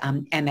is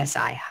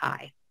MSI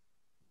high.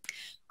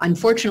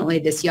 Unfortunately,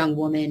 this young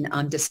woman,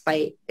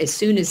 despite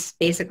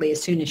basically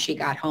as soon as she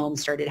got home,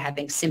 started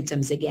having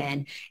symptoms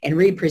again and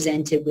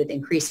represented with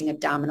increasing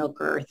abdominal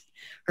girth.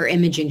 Her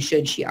imaging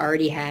showed she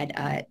already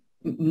had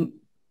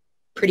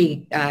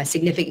pretty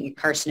significant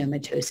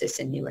carcinomatosis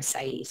and new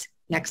ascites.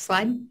 Next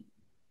slide.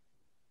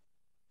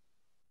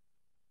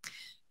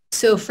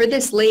 So for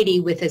this lady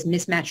with this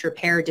mismatch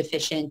repair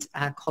deficient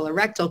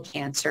colorectal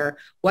cancer,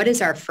 what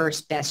is our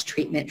first best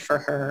treatment for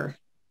her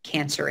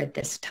cancer at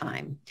this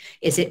time?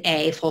 Is it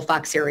A,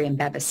 FOLFOXIRI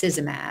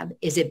bevacizumab?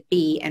 Is it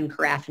B,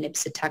 encorafenib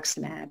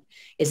cetuximab?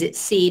 Is it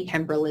C,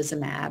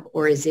 pembrolizumab?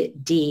 Or is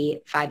it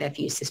D,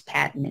 5-FU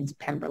cisplatin and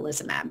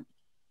pembrolizumab?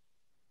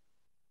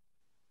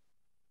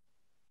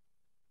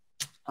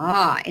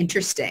 Ah,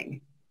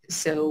 interesting.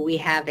 So we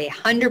have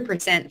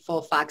 100%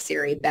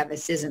 FOLFOXIRI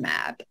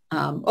bevacizumab.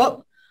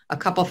 A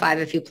couple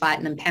 5-FU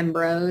platinum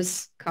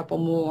pembros, couple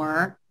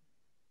more,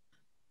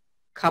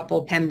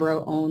 couple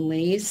pembro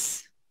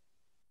onlys.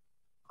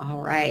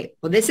 All right.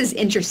 Well, this is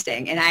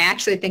interesting. And I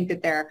actually think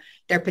that there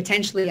are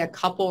potentially a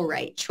couple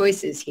right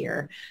choices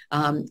here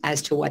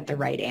as to what the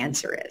right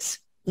answer is.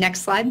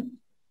 Next slide.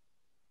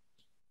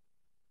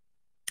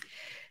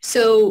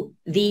 So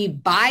the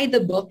by the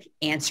book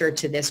answer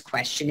to this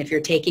question, if you're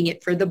taking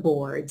it for the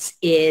boards,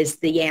 is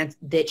the answer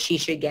that she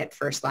should get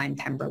first line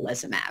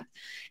pembrolizumab.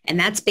 And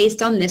that's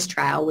based on this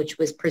trial, which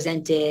was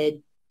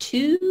presented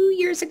 2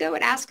 years ago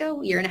at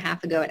ASCO, a year and a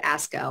half ago at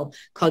ASCO,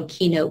 called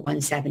Keynote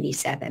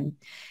 177.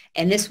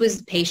 And this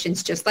was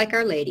patients just like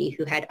Our Lady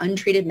who had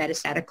untreated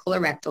metastatic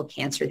colorectal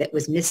cancer that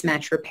was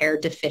mismatch repair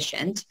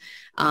deficient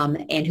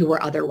and who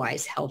were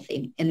otherwise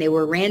healthy. And they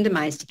were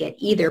randomized to get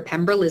either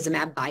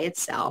pembrolizumab by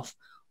itself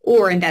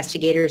or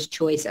investigators'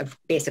 choice of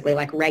basically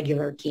like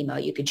regular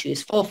chemo. You could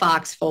choose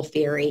FOLFOX,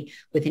 FOLFIRI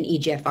with an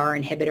EGFR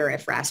inhibitor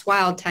if RAS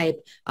wild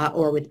type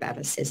or with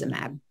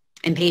bevacizumab.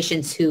 And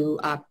patients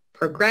who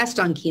progressed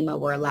on chemo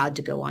were allowed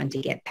to go on to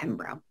get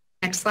pembro.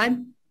 Next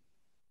slide.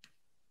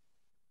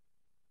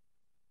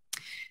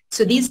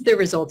 So these are the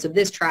results of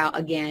this trial.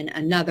 Again,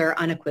 another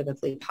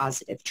unequivocally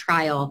positive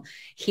trial.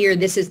 Here,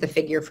 this is the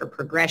figure for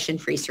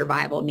progression-free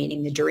survival,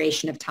 meaning the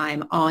duration of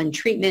time on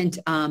treatment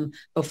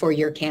before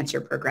your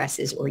cancer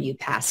progresses or you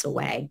pass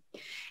away.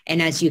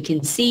 And as you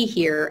can see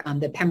here,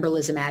 the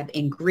pembrolizumab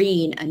in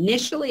green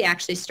initially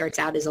actually starts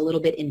out as a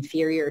little bit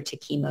inferior to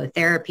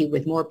chemotherapy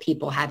with more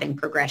people having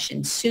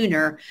progression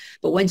sooner.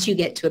 But once you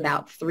get to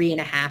about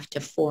 3.5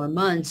 to 4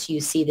 months, you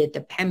see that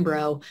the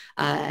pembro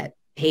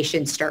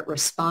patients start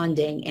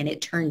responding. And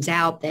it turns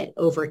out that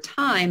over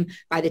time,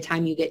 by the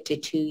time you get to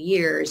 2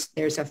 years,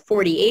 there's a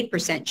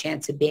 48%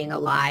 chance of being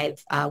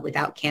alive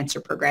without cancer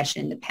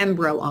progression in the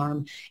pembro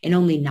arm and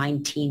only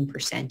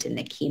 19% in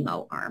the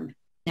chemo arm.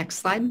 Next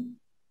slide.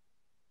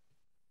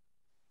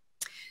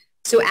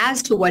 So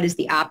as to what is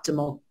the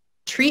optimal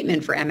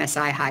treatment for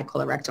MSI high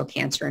colorectal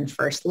cancer in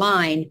first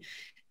line,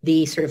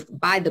 the sort of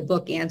by the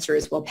book answer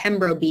is, well,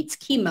 pembro beats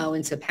chemo,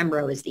 and so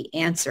pembro is the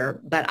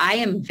answer. But I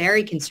am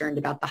very concerned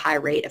about the high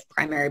rate of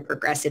primary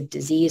progressive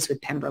disease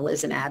with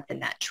pembrolizumab in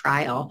that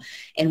trial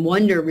and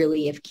wonder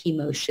really if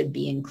chemo should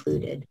be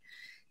included.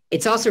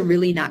 It's also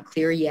really not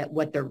clear yet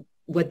what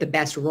the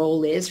best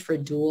role is for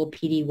dual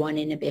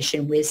PD-1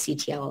 inhibition with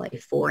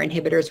CTLA-4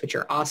 inhibitors, which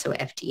are also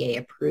FDA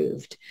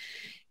approved.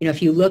 You know,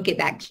 if you look at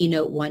that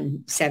Keynote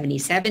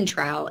 177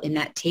 trial, in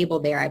that table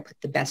there, I put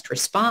the best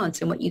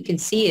response. And what you can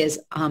see is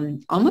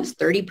almost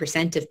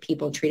 30% of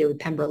people treated with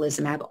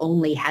pembrolizumab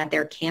only had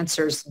their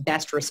cancer's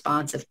best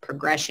response of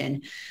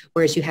progression,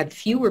 whereas you have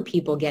fewer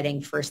people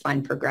getting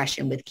first-line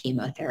progression with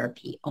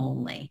chemotherapy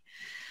only.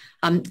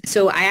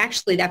 So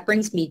that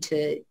brings me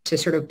to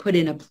sort of put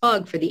in a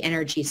plug for the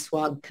Energy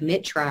SWOG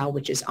Commit trial,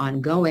 which is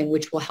ongoing,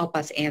 which will help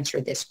us answer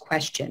this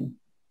question.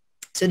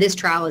 So this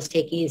trial is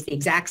taking the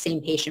exact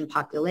same patient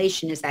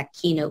population as that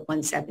Keynote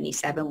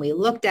 177 we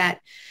looked at,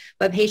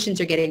 but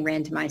patients are getting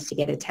randomized to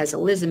get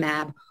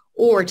atezolizumab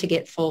or to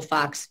get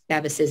FOLFOX,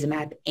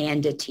 bevacizumab,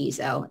 and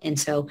atezo. And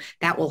so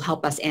that will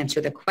help us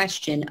answer the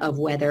question of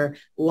whether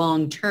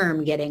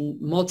long-term getting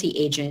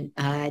multi-agent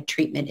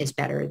treatment is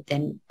better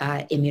than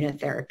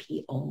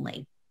immunotherapy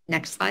only.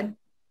 Next slide.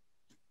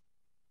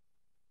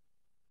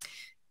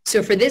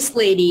 So for this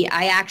lady,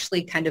 I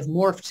actually kind of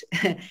morphed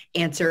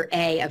answer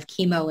A of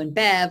chemo and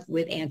bev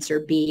with answer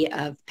B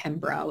of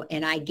pembro.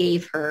 And I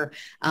gave her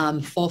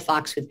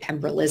FOLFOX with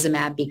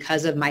pembrolizumab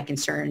because of my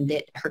concern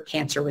that her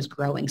cancer was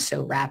growing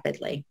so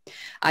rapidly.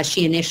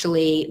 She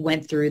initially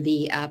went through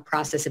the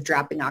process of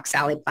dropping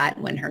oxaliplatin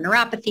when her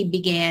neuropathy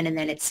began. And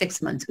then at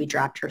 6 months, we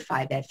dropped her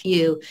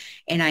 5-FU.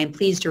 And I am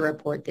pleased to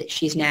report that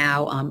she's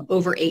now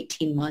over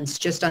 18 months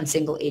just on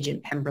single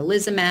agent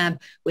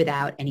pembrolizumab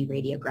without any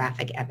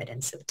radiographic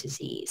evidence of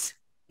disease.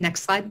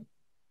 Next slide.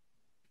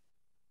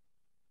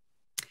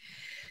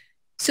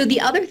 So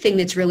the other thing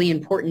that's really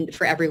important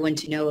for everyone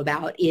to know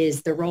about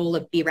is the role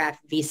of BRAF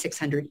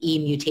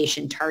V600E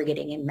mutation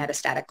targeting in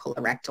metastatic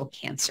colorectal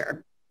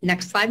cancer.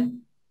 Next slide.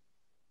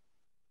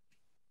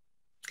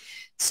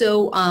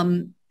 So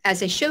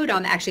as I showed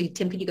on, actually,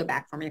 Tim, could you go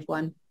back for me if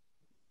one?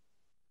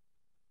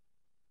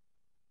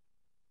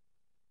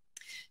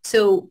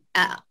 So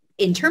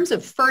in terms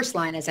of first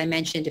line, as I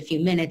mentioned a few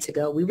minutes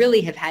ago, we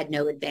really have had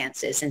no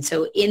advances. And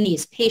so in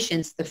these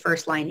patients, the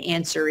first line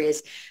answer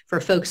is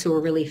for folks who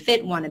are really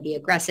fit, want to be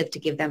aggressive, to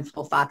give them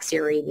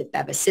FOLFOXIRI with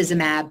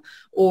bevacizumab,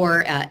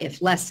 or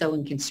if less so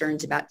and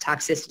concerns about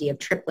toxicity of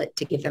triplet,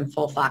 to give them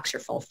FOLFOX or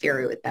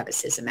FOLFIRI with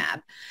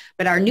bevacizumab.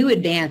 But our new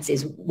advance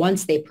is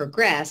once they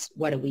progress,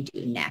 what do we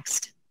do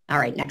next? All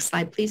right, next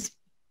slide, please.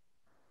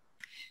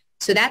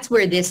 So that's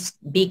where this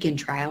Beacon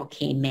trial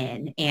came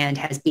in and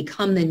has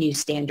become the new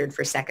standard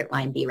for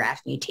second-line BRAF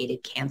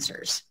mutated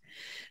cancers.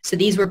 So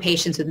these were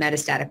patients with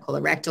metastatic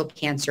colorectal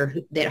cancer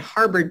that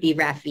harbored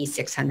BRAF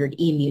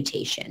V600E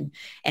mutation.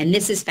 And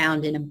this is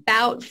found in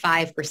about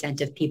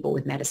 5% of people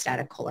with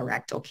metastatic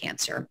colorectal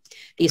cancer.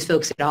 These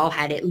folks had all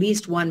had at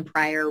least one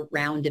prior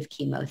round of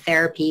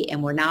chemotherapy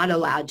and were not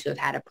allowed to have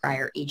had a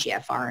prior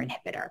EGFR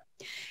inhibitor.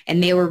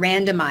 And they were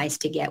randomized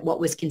to get what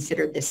was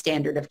considered the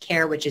standard of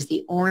care, which is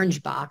the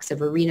orange box of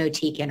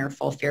irinotecan or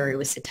FOLFIRI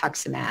with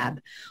cetuximab,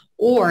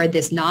 or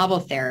this novel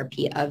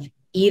therapy of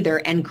either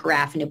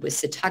encorafenib with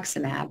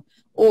cetuximab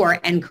or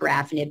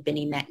encorafenib,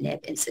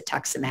 binimetinib, and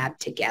cetuximab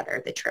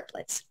together, the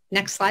triplets.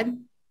 Next slide.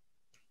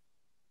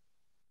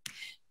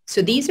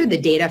 So these are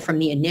the data from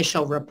the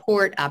initial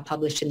report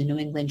published in the New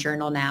England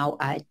Journal now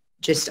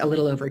just a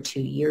little over 2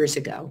 years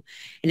ago.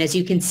 And as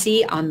you can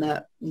see on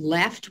the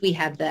left, we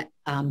have the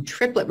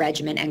triplet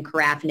regimen,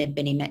 encorafenib,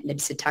 binimetinib,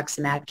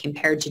 cetuximab,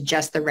 compared to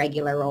just the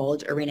regular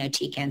old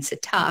irinotecan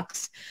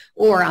cetux.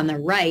 Or on the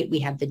right, we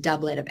have the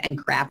doublet of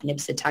encorafenib,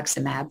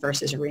 cetuximab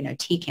versus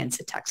irinotecan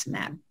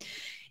cetuximab.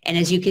 And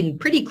as you can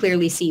pretty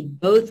clearly see,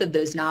 both of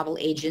those novel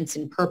agents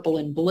in purple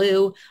and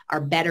blue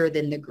are better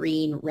than the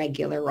green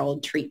regular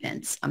old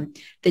treatments.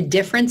 The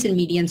difference in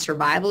median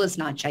survival is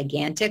not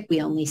gigantic.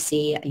 We only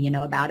see,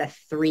 about a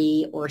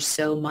 3 or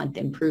so month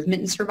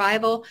improvement in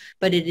survival,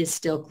 but it is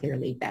still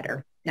clearly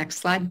better. Next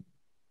slide.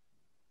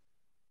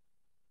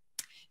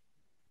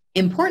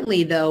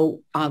 Importantly,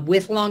 though,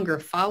 with longer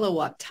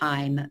follow-up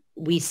time,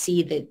 we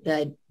see that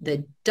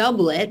the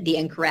doublet, the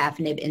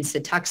encorafenib and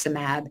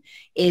cetuximab,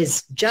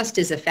 is just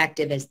as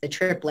effective as the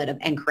triplet of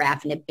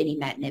encorafenib,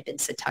 binimetinib, and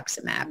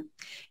cetuximab.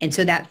 And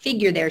so that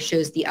figure there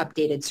shows the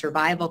updated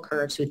survival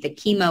curves with the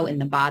chemo in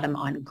the bottom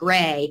on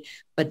gray,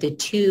 but the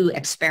two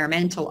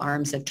experimental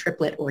arms of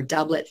triplet or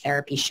doublet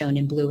therapy shown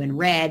in blue and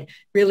red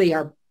really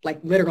are like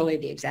literally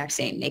the exact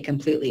same. They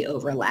completely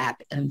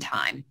overlap in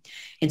time.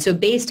 And so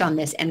based on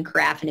this,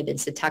 encorafenib and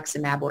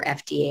cetuximab were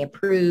FDA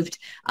approved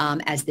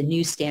as the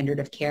new standard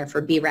of care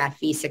for BRAF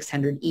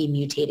V600E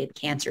mutated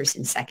cancers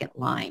in second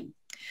line.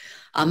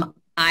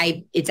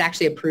 It's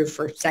actually approved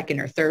for second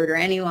or third or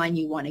any line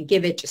you want to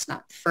give it, just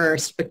not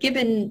first. But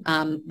given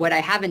what I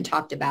haven't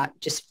talked about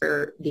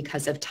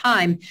because of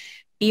time,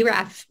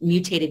 BRAF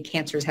mutated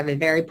cancers have a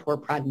very poor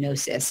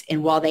prognosis.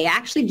 And while they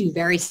actually do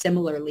very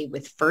similarly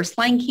with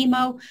first-line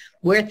chemo,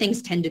 where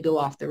things tend to go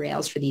off the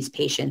rails for these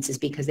patients is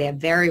because they have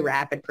very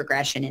rapid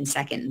progression in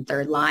second and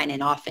third line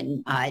and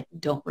often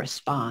don't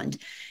respond.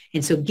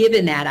 And so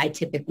given that, I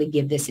typically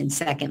give this in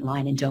second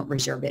line and don't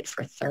reserve it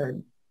for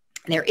third.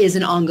 There is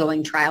an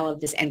ongoing trial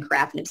of this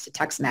encorafenib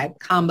cetuximab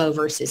combo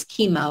versus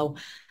chemo.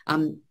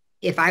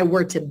 If I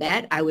were to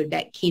bet, I would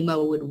bet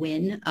chemo would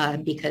win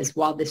because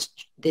while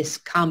this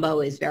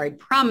combo is very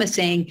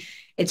promising,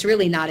 it's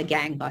really not a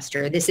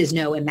gangbuster. This is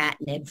no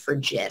imatinib for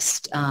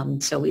GIST.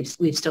 So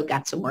we've still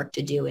got some work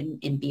to do in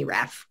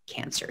BRAF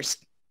cancers.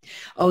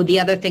 Oh, the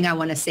other thing I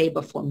want to say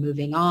before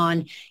moving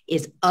on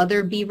is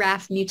other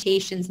BRAF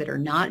mutations that are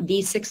not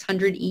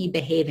V600E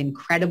behave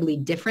incredibly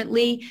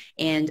differently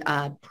and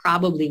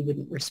probably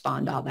wouldn't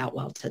respond all that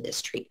well to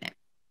this treatment.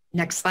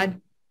 Next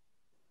slide.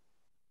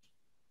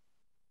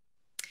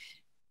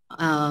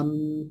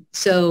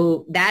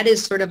 So that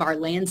is sort of our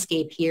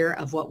landscape here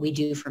of what we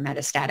do for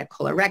metastatic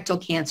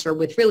colorectal cancer,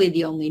 with really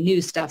the only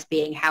new stuff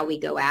being how we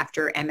go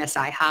after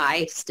MSI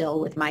high, still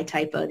with my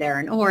typo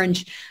there in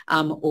orange,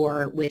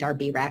 or with our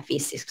BRAF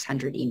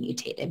V600E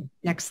mutated.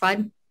 Next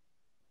slide.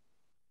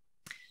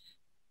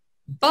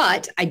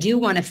 But I do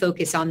want to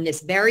focus on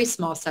this very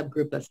small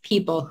subgroup of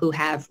people who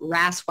have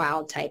RAS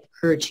wild type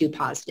HER2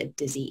 positive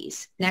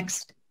disease.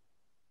 Next.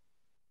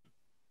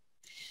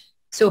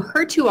 So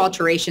HER2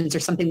 alterations are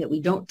something that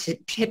we don't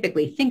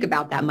typically think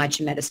about that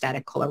much in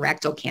metastatic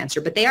colorectal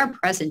cancer, but they are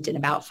present in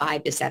about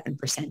 5 to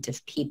 7%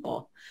 of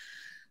people.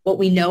 What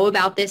we know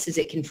about this is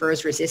it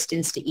confers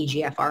resistance to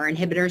EGFR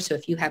inhibitors. So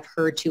if you have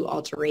HER2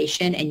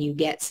 alteration and you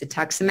get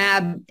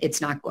cetuximab,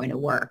 it's not going to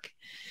work.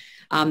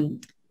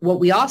 What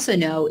we also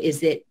know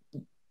is that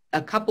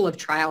a couple of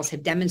trials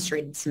have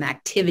demonstrated some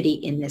activity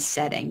in this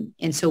setting.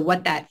 And so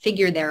what that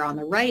figure there on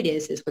the right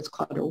is what's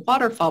called a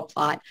waterfall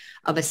plot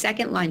of a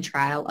second-line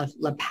trial of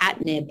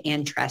lapatinib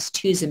and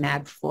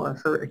trastuzumab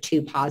for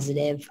HER2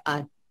 positive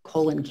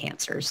colon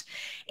cancers.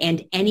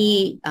 And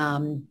any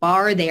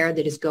bar there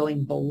that is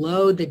going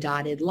below the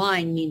dotted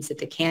line means that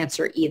the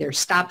cancer either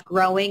stopped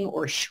growing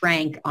or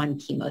shrank on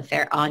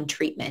chemotherapy, on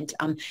treatment.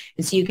 And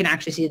so you can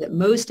actually see that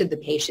most of the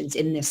patients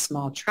in this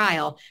small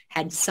trial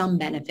had some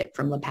benefit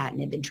from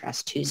lapatinib and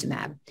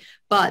trastuzumab,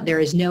 but there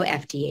is no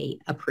FDA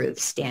approved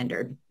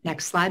standard.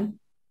 Next slide.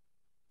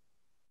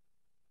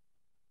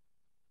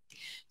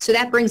 So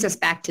that brings us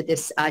back to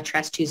this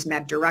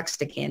trastuzumab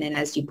deruxtecan. And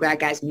as you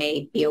guys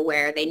may be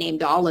aware, they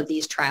named all of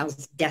these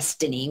trials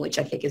Destiny, which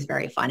I think is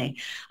very funny.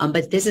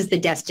 But this is the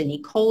Destiny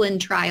colon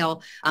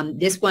trial.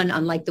 This one,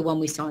 unlike the one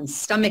we saw in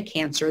stomach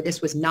cancer,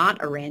 this was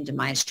not a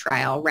randomized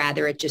trial.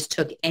 Rather, it just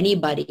took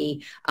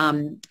anybody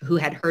who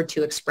had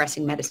HER2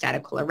 expressing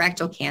metastatic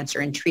colorectal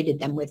cancer and treated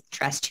them with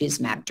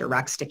trastuzumab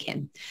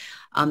deruxtecan.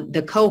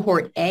 The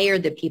cohort A are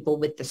the people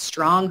with the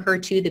strong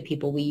HER2, the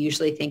people we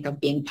usually think of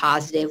being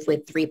positive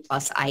with 3+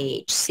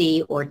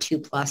 IHC or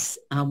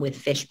 2+ with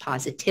FISH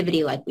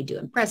positivity like we do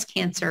in breast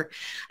cancer.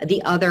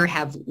 The other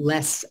have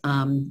less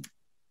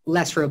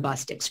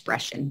robust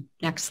expression.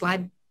 Next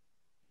slide.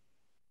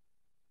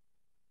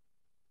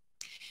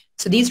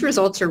 So these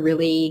results are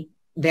really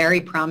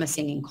very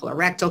promising in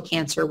colorectal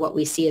cancer. What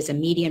we see is a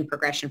median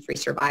progression-free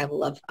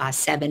survival of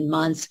 7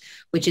 months,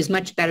 which is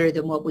much better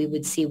than what we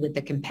would see with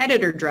the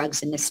competitor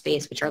drugs in this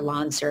space, which are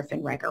Lonsurf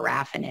and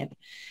regorafenib.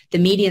 The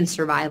median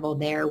survival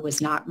there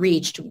was not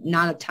reached,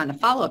 not a ton of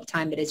follow-up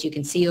time, but as you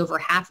can see, over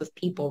half of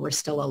people were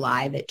still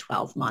alive at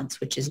 12 months,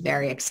 which is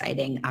very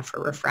exciting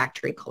for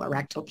refractory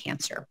colorectal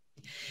cancer.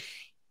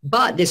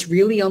 But this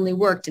really only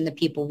worked in the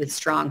people with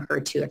strong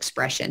HER2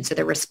 expression. So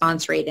the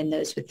response rate in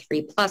those with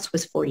 3+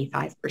 was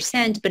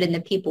 45%, but in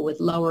the people with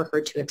lower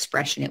HER2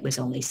 expression, it was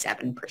only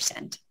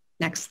 7%.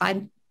 Next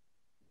slide.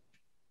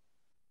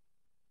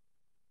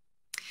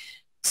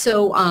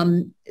 So,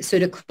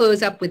 to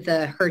close up with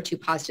the HER2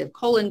 positive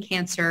colon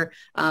cancer,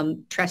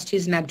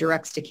 trastuzumab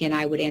deruxtecan,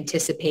 I would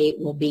anticipate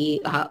will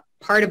be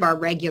part of our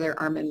regular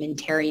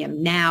armamentarium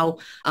now.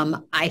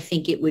 I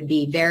think it would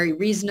be very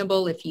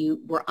reasonable if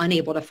you were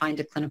unable to find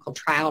a clinical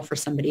trial for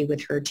somebody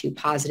with HER2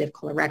 positive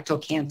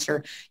colorectal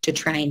cancer to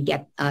try and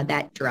get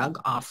that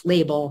drug off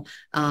label,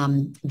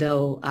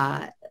 though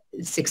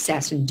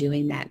success in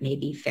doing that may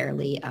be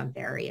fairly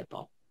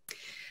variable.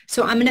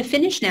 So I'm going to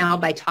finish now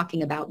by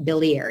talking about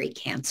biliary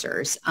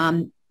cancers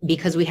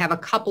because we have a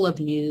couple of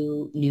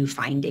new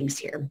findings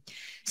here.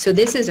 So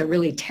this is a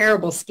really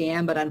terrible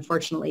scan, but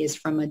unfortunately is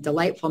from a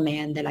delightful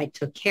man that I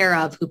took care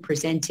of who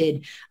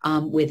presented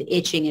with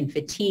itching and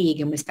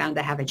fatigue and was found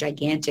to have a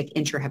gigantic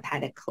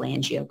intrahepatic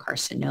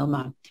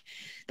cholangiocarcinoma.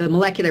 The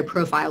molecular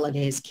profile of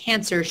his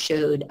cancer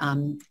showed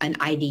an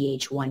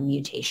IDH1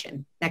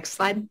 mutation. Next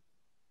slide.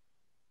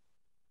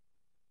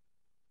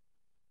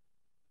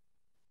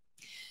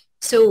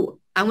 So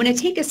I want to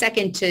take a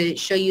second to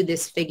show you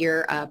this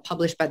figure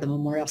published by the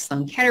Memorial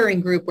Sloan Kettering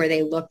Group where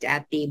they looked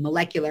at the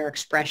molecular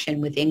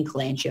expression within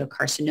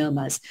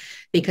cholangiocarcinomas,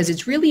 because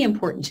it's really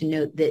important to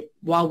note that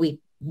while we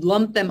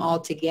lump them all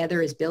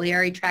together as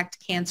biliary tract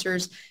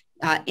cancers,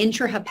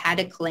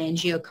 intrahepatic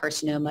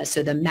cholangiocarcinoma,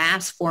 so the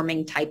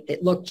mass-forming type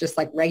that look just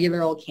like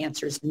regular old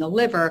cancers in the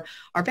liver,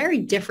 are very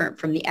different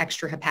from the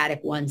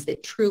extrahepatic ones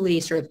that truly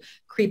sort of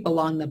creep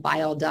along the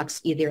bile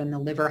ducts, either in the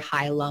liver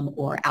hilum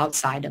or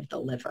outside of the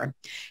liver.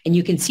 And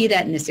you can see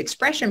that in this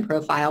expression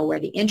profile where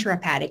the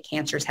intrahepatic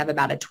cancers have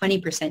about a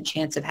 20%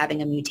 chance of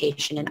having a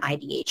mutation in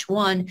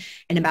IDH1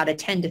 and about a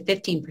 10 to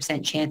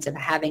 15% chance of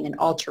having an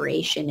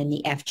alteration in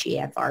the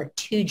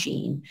FGFR2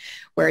 gene,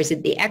 whereas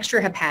the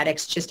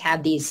extrahepatics just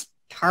have these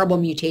horrible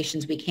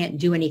mutations we can't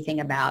do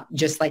anything about,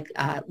 just like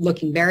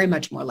looking very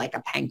much more like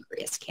a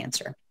pancreas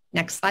cancer.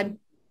 Next slide.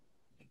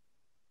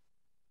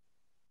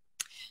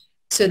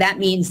 So that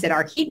means that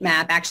our heat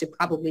map actually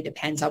probably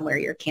depends on where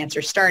your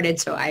cancer started.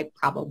 So I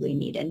probably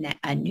need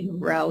a new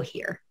row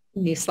here.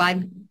 New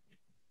slide.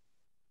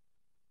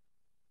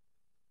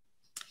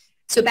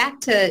 So back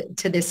to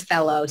this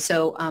fellow.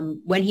 So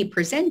when he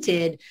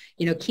presented,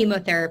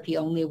 chemotherapy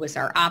only was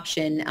our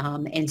option.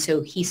 And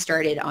so he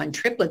started on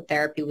triplet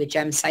therapy with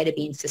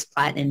gemcitabine,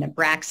 cisplatin, and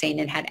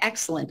Abraxane and had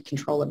excellent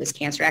control of his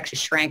cancer. It actually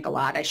shrank a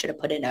lot. I should have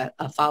put in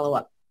a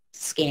follow-up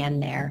scan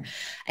there.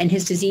 And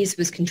his disease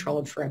was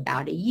controlled for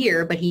about a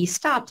year, but he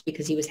stopped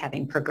because he was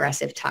having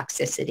progressive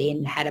toxicity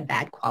and had a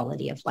bad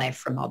quality of life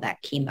from all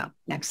that chemo.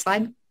 Next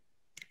slide.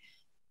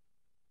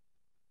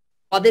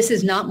 While this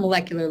is not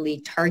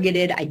molecularly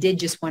targeted, I did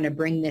just want to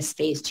bring this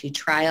phase 2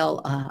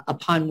 trial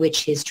upon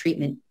which his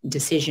treatment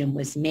decision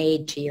was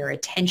made to your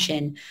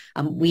attention.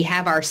 We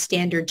have our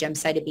standard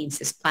gemcitabine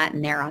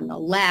cisplatin there on the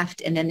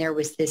left, and then there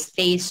was this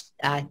phase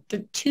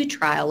 2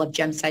 trial of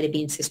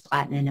gemcitabine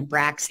cisplatin and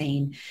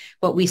Abraxane.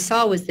 What we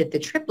saw was that the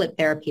triplet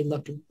therapy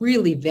looked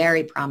really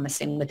very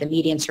promising with a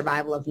median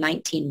survival of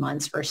 19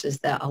 months versus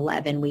the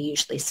 11 we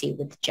usually see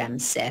with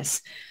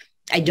Gem-Cis.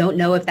 I don't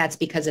know if that's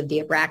because of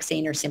the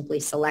Abraxane or simply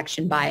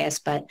selection bias,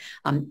 but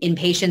in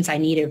patients, I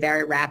need a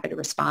very rapid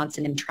response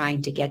and am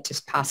trying to get to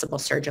possible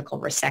surgical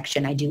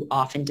resection. I do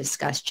often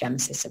discuss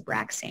Gem-Cis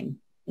Abraxane.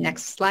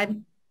 Next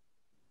slide.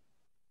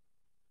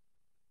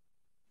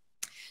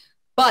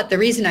 But the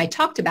reason I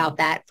talked about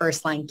that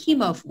first-line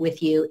chemo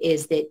with you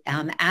is that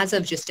as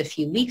of just a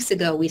few weeks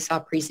ago, we saw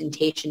a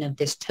presentation of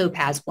this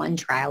TOPAZ-1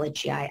 trial at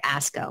GI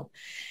ASCO.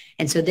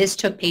 And so this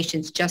took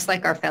patients just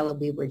like our fellow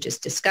we were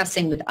just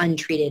discussing with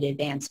untreated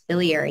advanced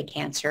biliary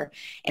cancer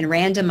and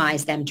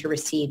randomized them to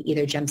receive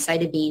either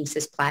gemcitabine,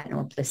 cisplatin,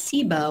 or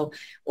placebo,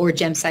 or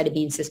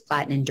gemcitabine,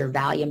 cisplatin, and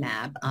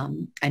durvalumab,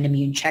 an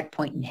immune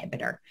checkpoint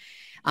inhibitor.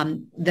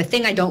 The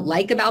thing I don't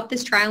like about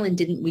this trial, and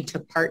we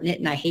took part in it,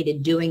 and I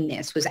hated doing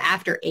this, was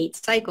after 8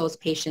 cycles,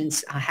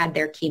 patients had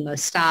their chemo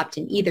stopped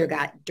and either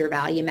got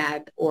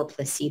durvalumab or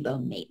placebo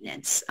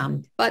maintenance.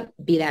 But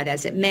be that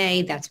as it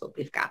may, that's what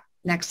we've got.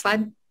 Next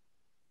slide.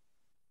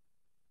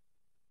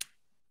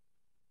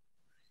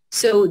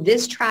 So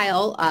this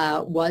trial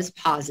was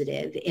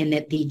positive in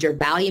that the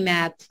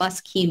durvalumab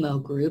plus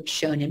chemo group,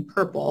 shown in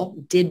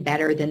purple, did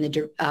better than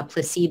the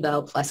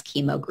placebo plus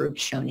chemo group,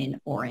 shown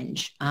in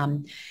orange.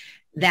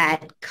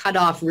 That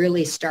cutoff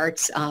really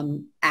starts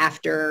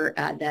after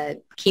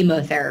the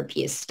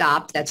chemotherapy is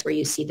stopped. That's where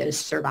you see those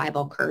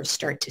survival curves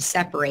start to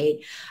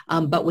separate.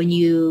 But when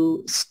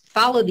you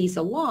follow these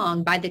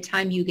along, by the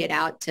time you get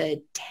out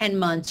to 10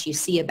 months, you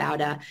see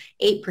about a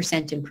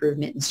 8%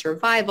 improvement in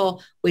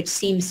survival, which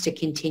seems to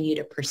continue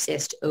to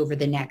persist over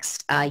the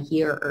next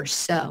year or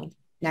so.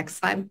 Next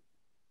slide.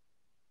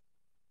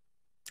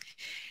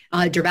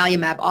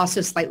 Durvalumab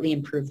also slightly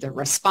improved the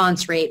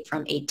response rate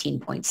from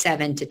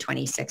 18.7 to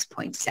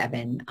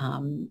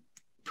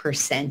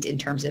 26.7% in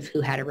terms of who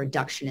had a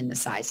reduction in the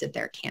size of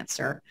their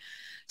cancer.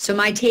 So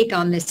my take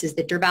on this is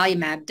that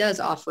durvalumab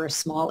does offer a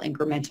small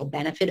incremental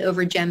benefit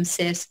over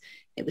GemCis.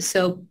 It was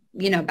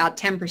about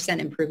 10%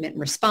 improvement in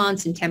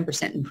response and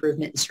 10%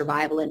 improvement in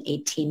survival in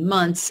 18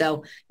 months.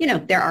 So,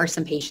 there are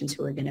some patients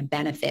who are going to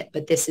benefit,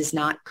 but this is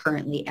not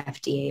currently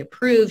FDA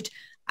approved.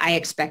 I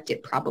expect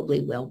it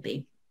probably will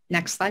be.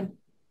 Next slide.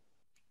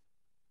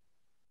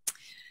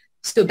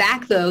 So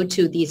back, though,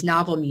 to these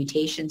novel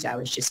mutations I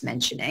was just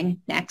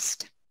mentioning.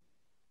 Next.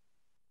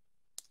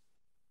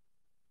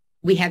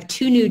 We have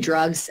 2 new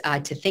drugs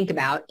to think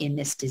about in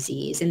this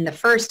disease. And the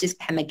first is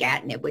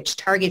pemigatinib, which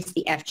targets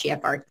the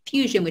FGFR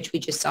fusion, which we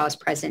just saw is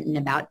present in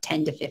about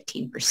 10 to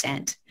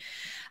 15%.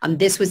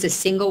 This was a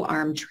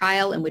single-arm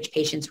trial in which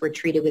patients were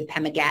treated with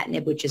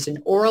pemigatinib, which is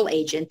an oral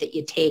agent that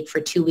you take for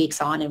 2 weeks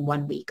on and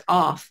 1 week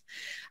off.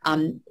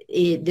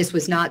 This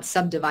was not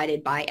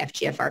subdivided by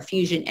FGFR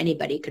fusion.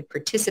 Anybody could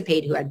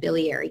participate who had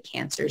biliary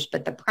cancers,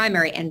 but the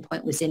primary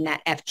endpoint was in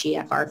that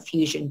FGFR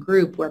fusion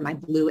group where my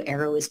blue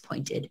arrow is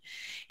pointed.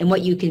 And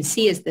what you can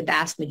see is the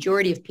vast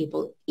majority of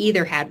people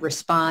either had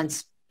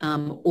response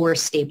or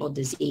stable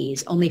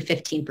disease. Only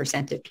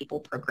 15% of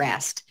people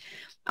progressed.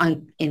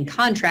 In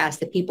contrast,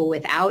 the people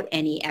without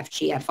any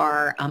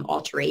FGFR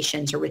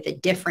alterations or with a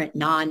different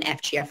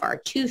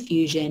non-FGFR2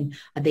 fusion,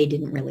 they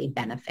didn't really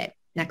benefit.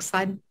 Next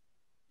slide.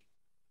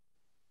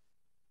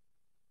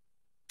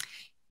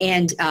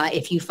 And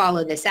if you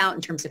follow this out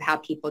in terms of how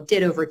people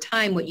did over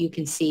time, what you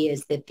can see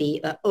is that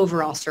the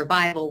overall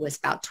survival was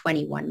about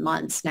 21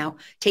 months. Now,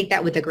 take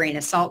that with a grain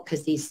of salt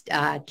because these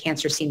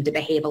cancers seem to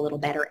behave a little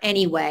better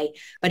anyway,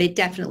 but it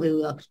definitely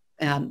looked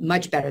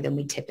much better than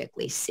we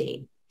typically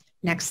see.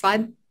 Next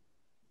slide.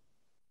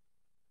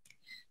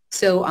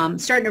 So I'm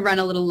starting to run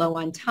a little low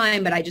on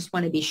time, but I just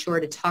want to be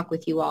sure to talk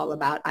with you all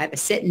about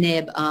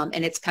ivosidenib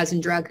and its cousin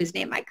drug, whose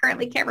name I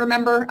currently can't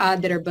remember,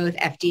 that are both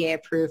FDA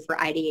approved for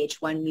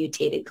IDH1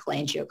 mutated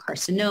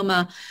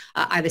cholangiocarcinoma.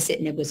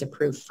 Ivosidenib was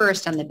approved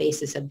first on the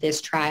basis of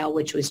this trial,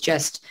 which was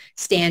just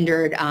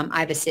standard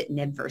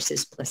ivosidenib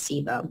versus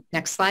placebo.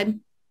 Next slide.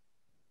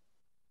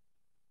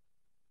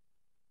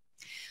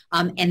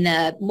 And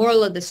the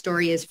moral of the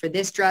story is for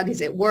this drug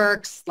is it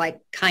works,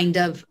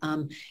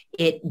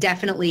 it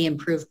definitely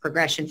improved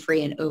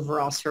progression-free and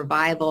overall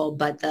survival,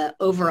 but the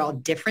overall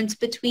difference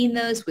between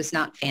those was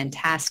not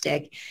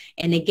fantastic.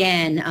 And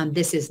again,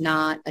 this is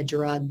not a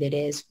drug that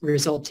is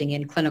resulting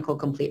in clinical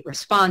complete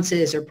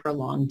responses or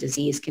prolonged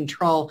disease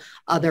control,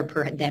 other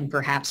than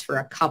perhaps for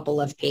a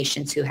couple of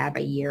patients who have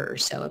a year or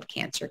so of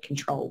cancer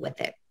control with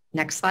it.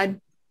 Next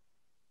slide.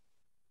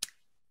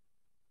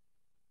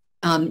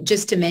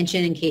 Just to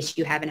mention, in case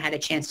you haven't had a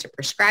chance to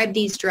prescribe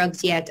these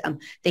drugs yet,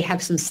 they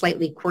have some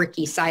slightly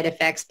quirky side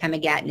effects,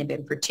 pemigatinib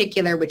in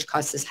particular, which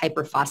causes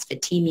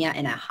hyperphosphatemia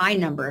in a high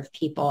number of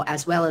people,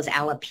 as well as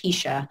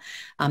alopecia.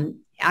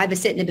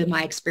 Ivosidenib, in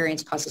my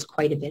experience, causes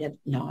quite a bit of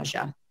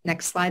nausea.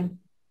 Next slide.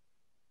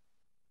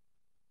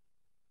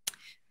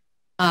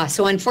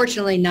 So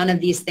unfortunately, none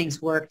of these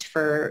things worked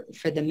for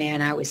the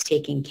man I was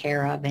taking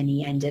care of, and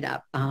he ended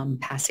up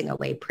passing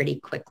away pretty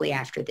quickly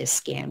after this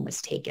scan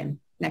was taken.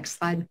 Next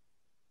slide.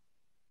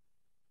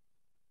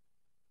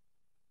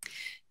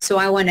 So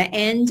I want to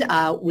end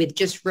with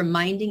just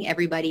reminding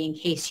everybody, in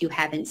case you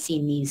haven't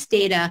seen these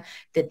data,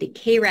 that the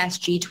KRAS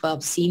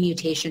G12C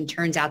mutation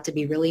turns out to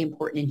be really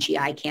important in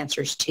GI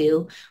cancers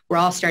too. We're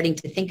all starting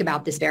to think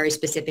about this very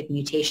specific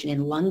mutation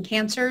in lung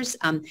cancers,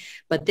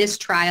 but this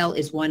trial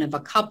is one of a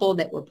couple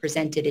that were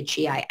presented at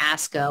GI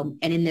ASCO.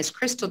 And in this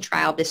crystal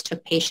trial, this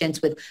took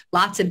patients with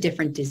lots of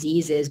different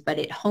diseases, but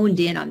it honed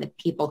in on the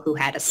people who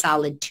had a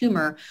solid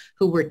tumor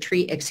who were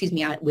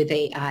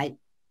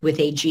with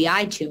a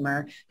GI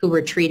tumor who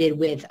were treated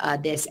with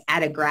this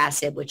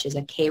adagrasib, which is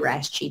a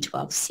KRAS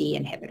G12C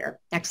inhibitor.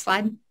 Next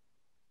slide.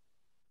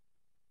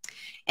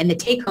 And the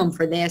take home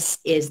for this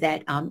is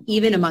that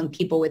even among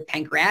people with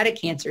pancreatic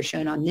cancer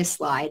shown on this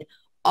slide,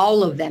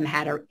 all of them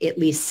had at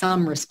least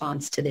some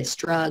response to this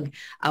drug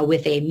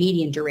with a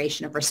median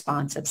duration of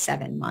response of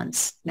 7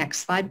 months. Next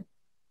slide.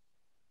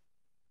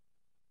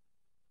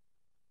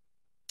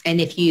 And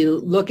if you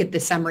look at the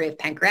summary of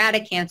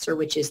pancreatic cancer,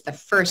 which is the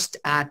first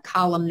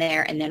column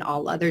there, and then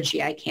all other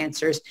GI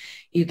cancers,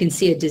 you can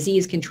see a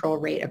disease control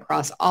rate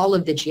across all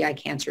of the GI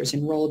cancers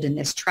enrolled in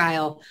this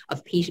trial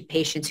of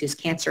patients whose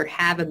cancer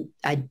have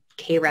a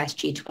KRAS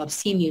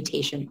G12C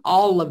mutation.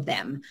 All of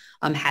them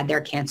had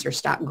their cancer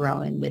stop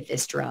growing with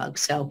this drug.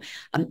 So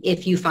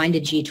if you find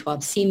a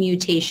G12C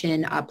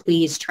mutation,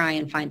 please try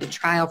and find a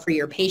trial for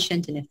your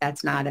patient. And if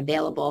that's not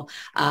available,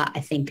 I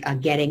think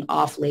getting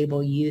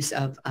off-label use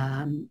of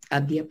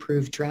the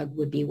approved drug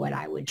would be what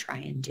I would try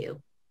and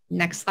do.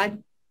 Next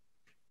slide.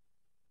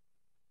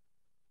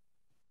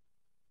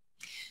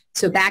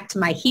 So back to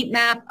my heat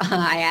map,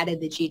 I added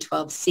the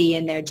G12C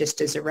in there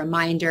just as a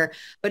reminder.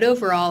 But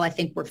overall, I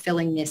think we're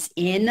filling this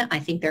in. I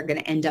think they're going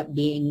to end up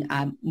being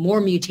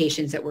more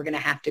mutations that we're going to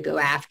have to go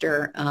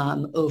after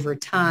over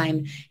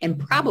time. And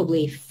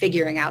probably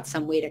figuring out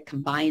some way to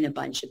combine a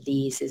bunch of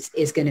these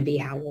is going to be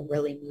how we'll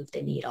really move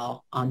the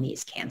needle on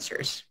these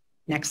cancers.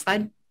 Next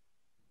slide.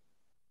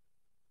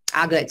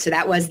 Good. So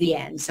that was the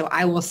end. So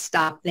I will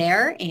stop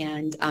there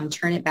and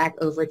turn it back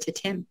over to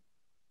Tim.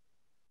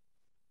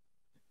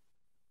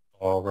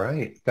 All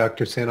right,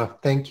 Dr.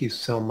 Sanoff, thank you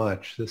so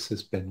much. This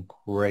has been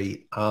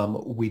great.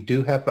 We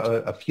do have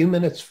a few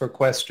minutes for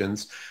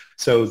questions.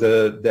 So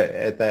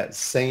at that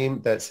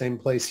same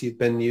place you've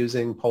been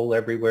using Poll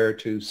Everywhere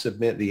to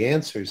submit the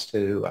answers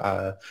to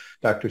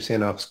Dr.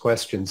 Sanoff's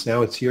questions.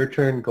 Now it's your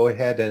turn. Go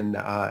ahead and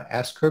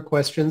ask her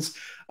questions.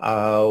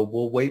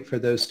 We'll wait for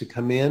those to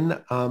come in.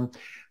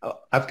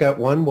 I've got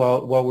one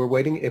while we're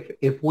waiting.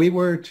 If we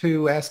were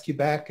to ask you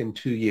back in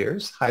 2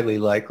 years, highly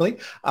likely,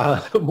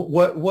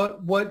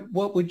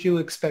 what would you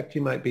expect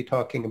you might be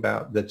talking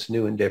about that's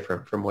new and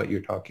different from what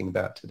you're talking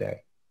about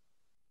today?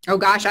 Oh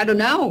gosh, I don't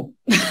know.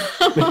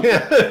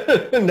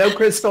 No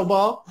crystal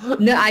ball?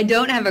 No, I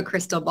don't have a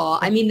crystal ball.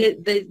 I mean,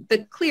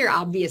 the clear,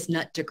 obvious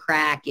nut to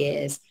crack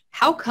is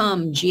how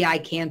come GI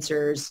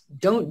cancers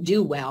don't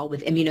do well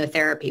with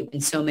immunotherapy when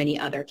so many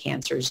other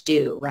cancers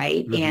do,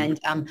 right?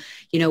 Mm-hmm.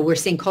 And, we're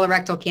seeing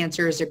colorectal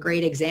cancer is a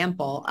great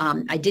example.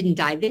 I didn't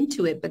dive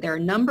into it, but there are a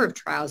number of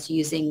trials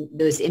using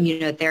those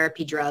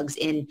immunotherapy drugs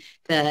in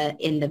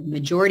the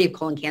majority of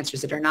colon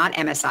cancers that are not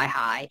MSI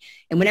high.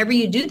 And whenever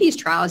you do these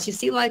trials, you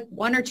see like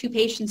 1 or 2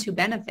 patients who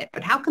benefit.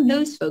 But how come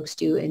those folks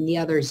do and the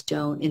others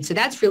don't? And so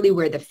that's really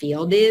where the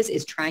field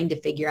is trying to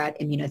figure out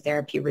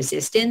immunotherapy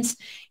resistance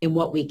and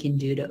what we can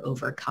do to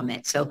overcome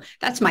it. So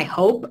that's my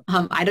hope.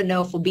 I don't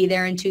know if we'll be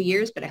there in 2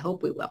 years, but I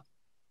hope we will.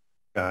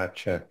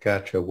 Gotcha.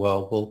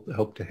 Well, we'll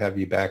hope to have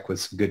you back with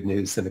some good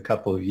news in a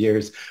couple of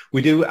years.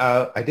 We do.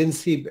 I didn't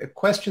see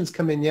questions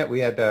come in yet. We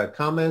had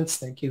comments.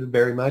 Thank you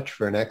very much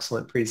for an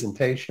excellent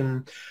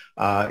presentation.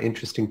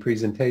 Interesting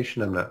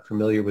presentation. I'm not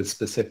familiar with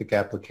specific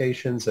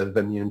applications of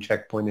immune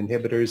checkpoint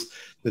inhibitors.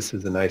 This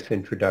is a nice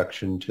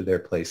introduction to their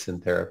place in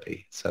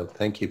therapy. So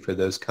thank you for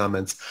those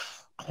comments.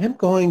 I'm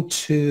going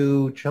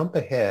to jump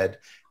ahead.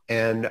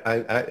 And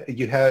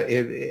you have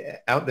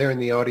out there in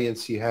the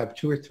audience, you have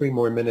 2 or 3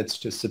 more minutes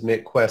to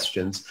submit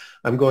questions.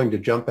 I'm going to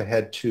jump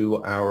ahead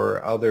to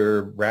our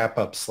other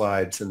wrap-up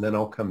slides, and then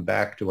I'll come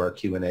back to our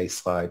Q&A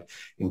slide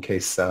in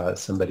case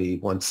somebody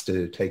wants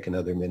to take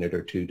another minute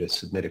or 2 to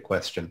submit a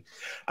question.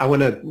 I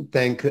want to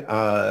thank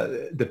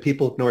the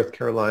people of North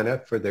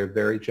Carolina for their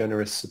very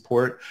generous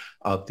support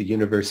of the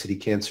University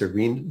Cancer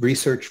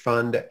Research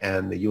Fund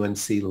and the UNC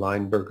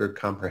Lineberger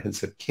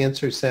Comprehensive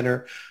Cancer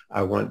Center.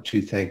 I want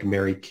to thank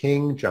Mary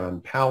King, John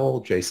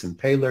Powell, Jason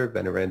Paler,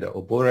 Veneranda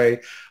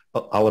Obore,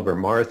 Oliver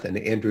Marth, and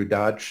Andrew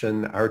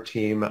Dodson. Our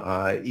team,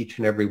 each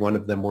and every one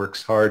of them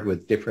works hard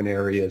with different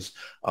areas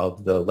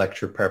of the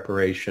lecture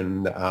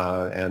preparation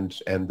and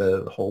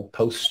the whole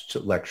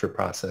post-lecture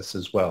process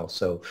as well.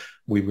 So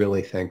we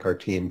really thank our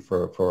team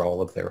for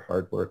all of their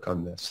hard work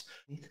on this.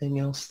 Anything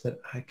else that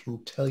I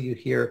can tell you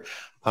here?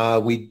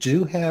 We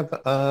do have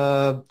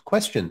a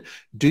question.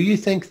 Do you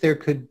think there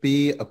could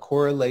be a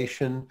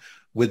correlation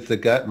with the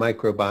gut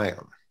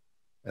microbiome?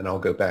 And I'll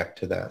go back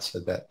to that so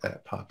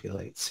that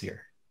populates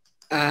here.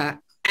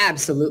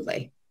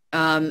 Absolutely.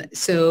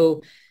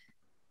 So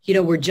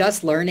We're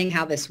just learning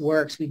how this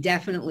works. We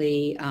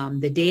definitely,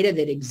 the data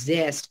that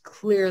exist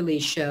clearly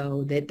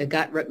show that the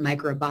gut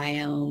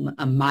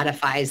microbiome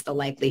modifies the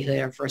likelihood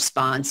of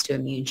response to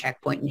immune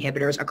checkpoint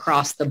inhibitors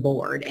across the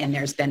board. And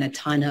there's been a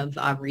ton of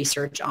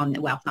research on,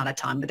 well, not a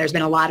ton, but there's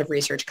been a lot of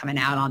research coming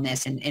out on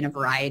this in a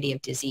variety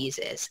of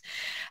diseases.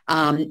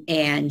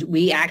 And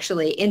we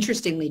actually,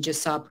 interestingly,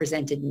 just saw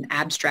presented in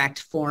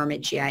abstract form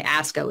at GI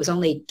ASCO. It was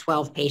only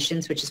 12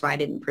 patients, which is why I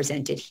didn't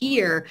present it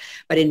here.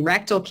 But in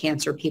rectal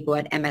cancer, people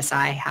had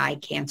MSI high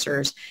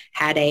cancers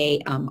had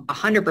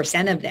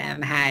 100% of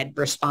them had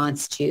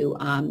response to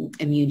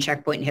immune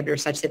checkpoint inhibitors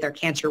such that their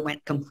cancer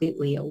went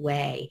completely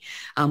away,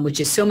 which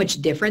is so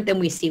much different than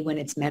we see when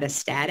it's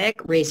metastatic,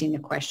 raising the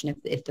question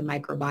if the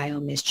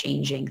microbiome is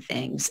changing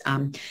things.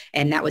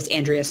 And that was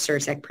Andrea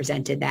Sursek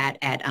presented that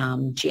at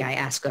GI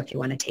ASCO if you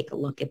want to take a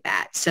look at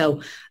that.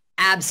 So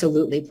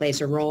absolutely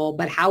plays a role,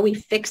 but how we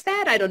fix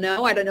that, I don't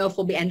know. I don't know if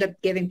we'll end up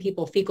giving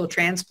people fecal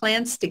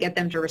transplants to get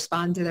them to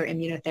respond to their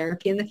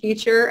immunotherapy in the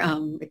future.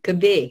 It could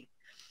be.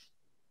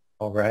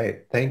 All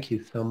right. Thank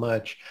you so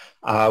much.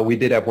 We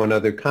did have one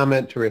other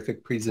comment.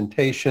 Terrific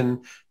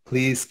presentation.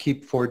 Please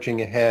keep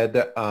forging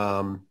ahead.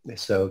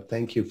 So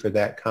thank you for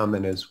that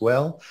comment as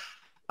well.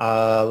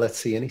 Let's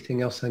see.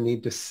 Anything else I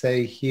need to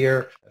say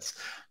here?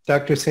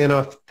 Dr.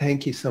 Sanoff,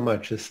 thank you so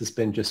much. This has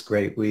been just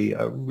great. We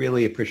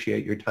really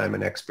appreciate your time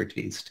and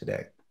expertise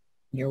today.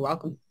 You're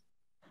welcome.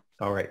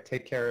 All right.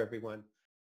 Take care, everyone.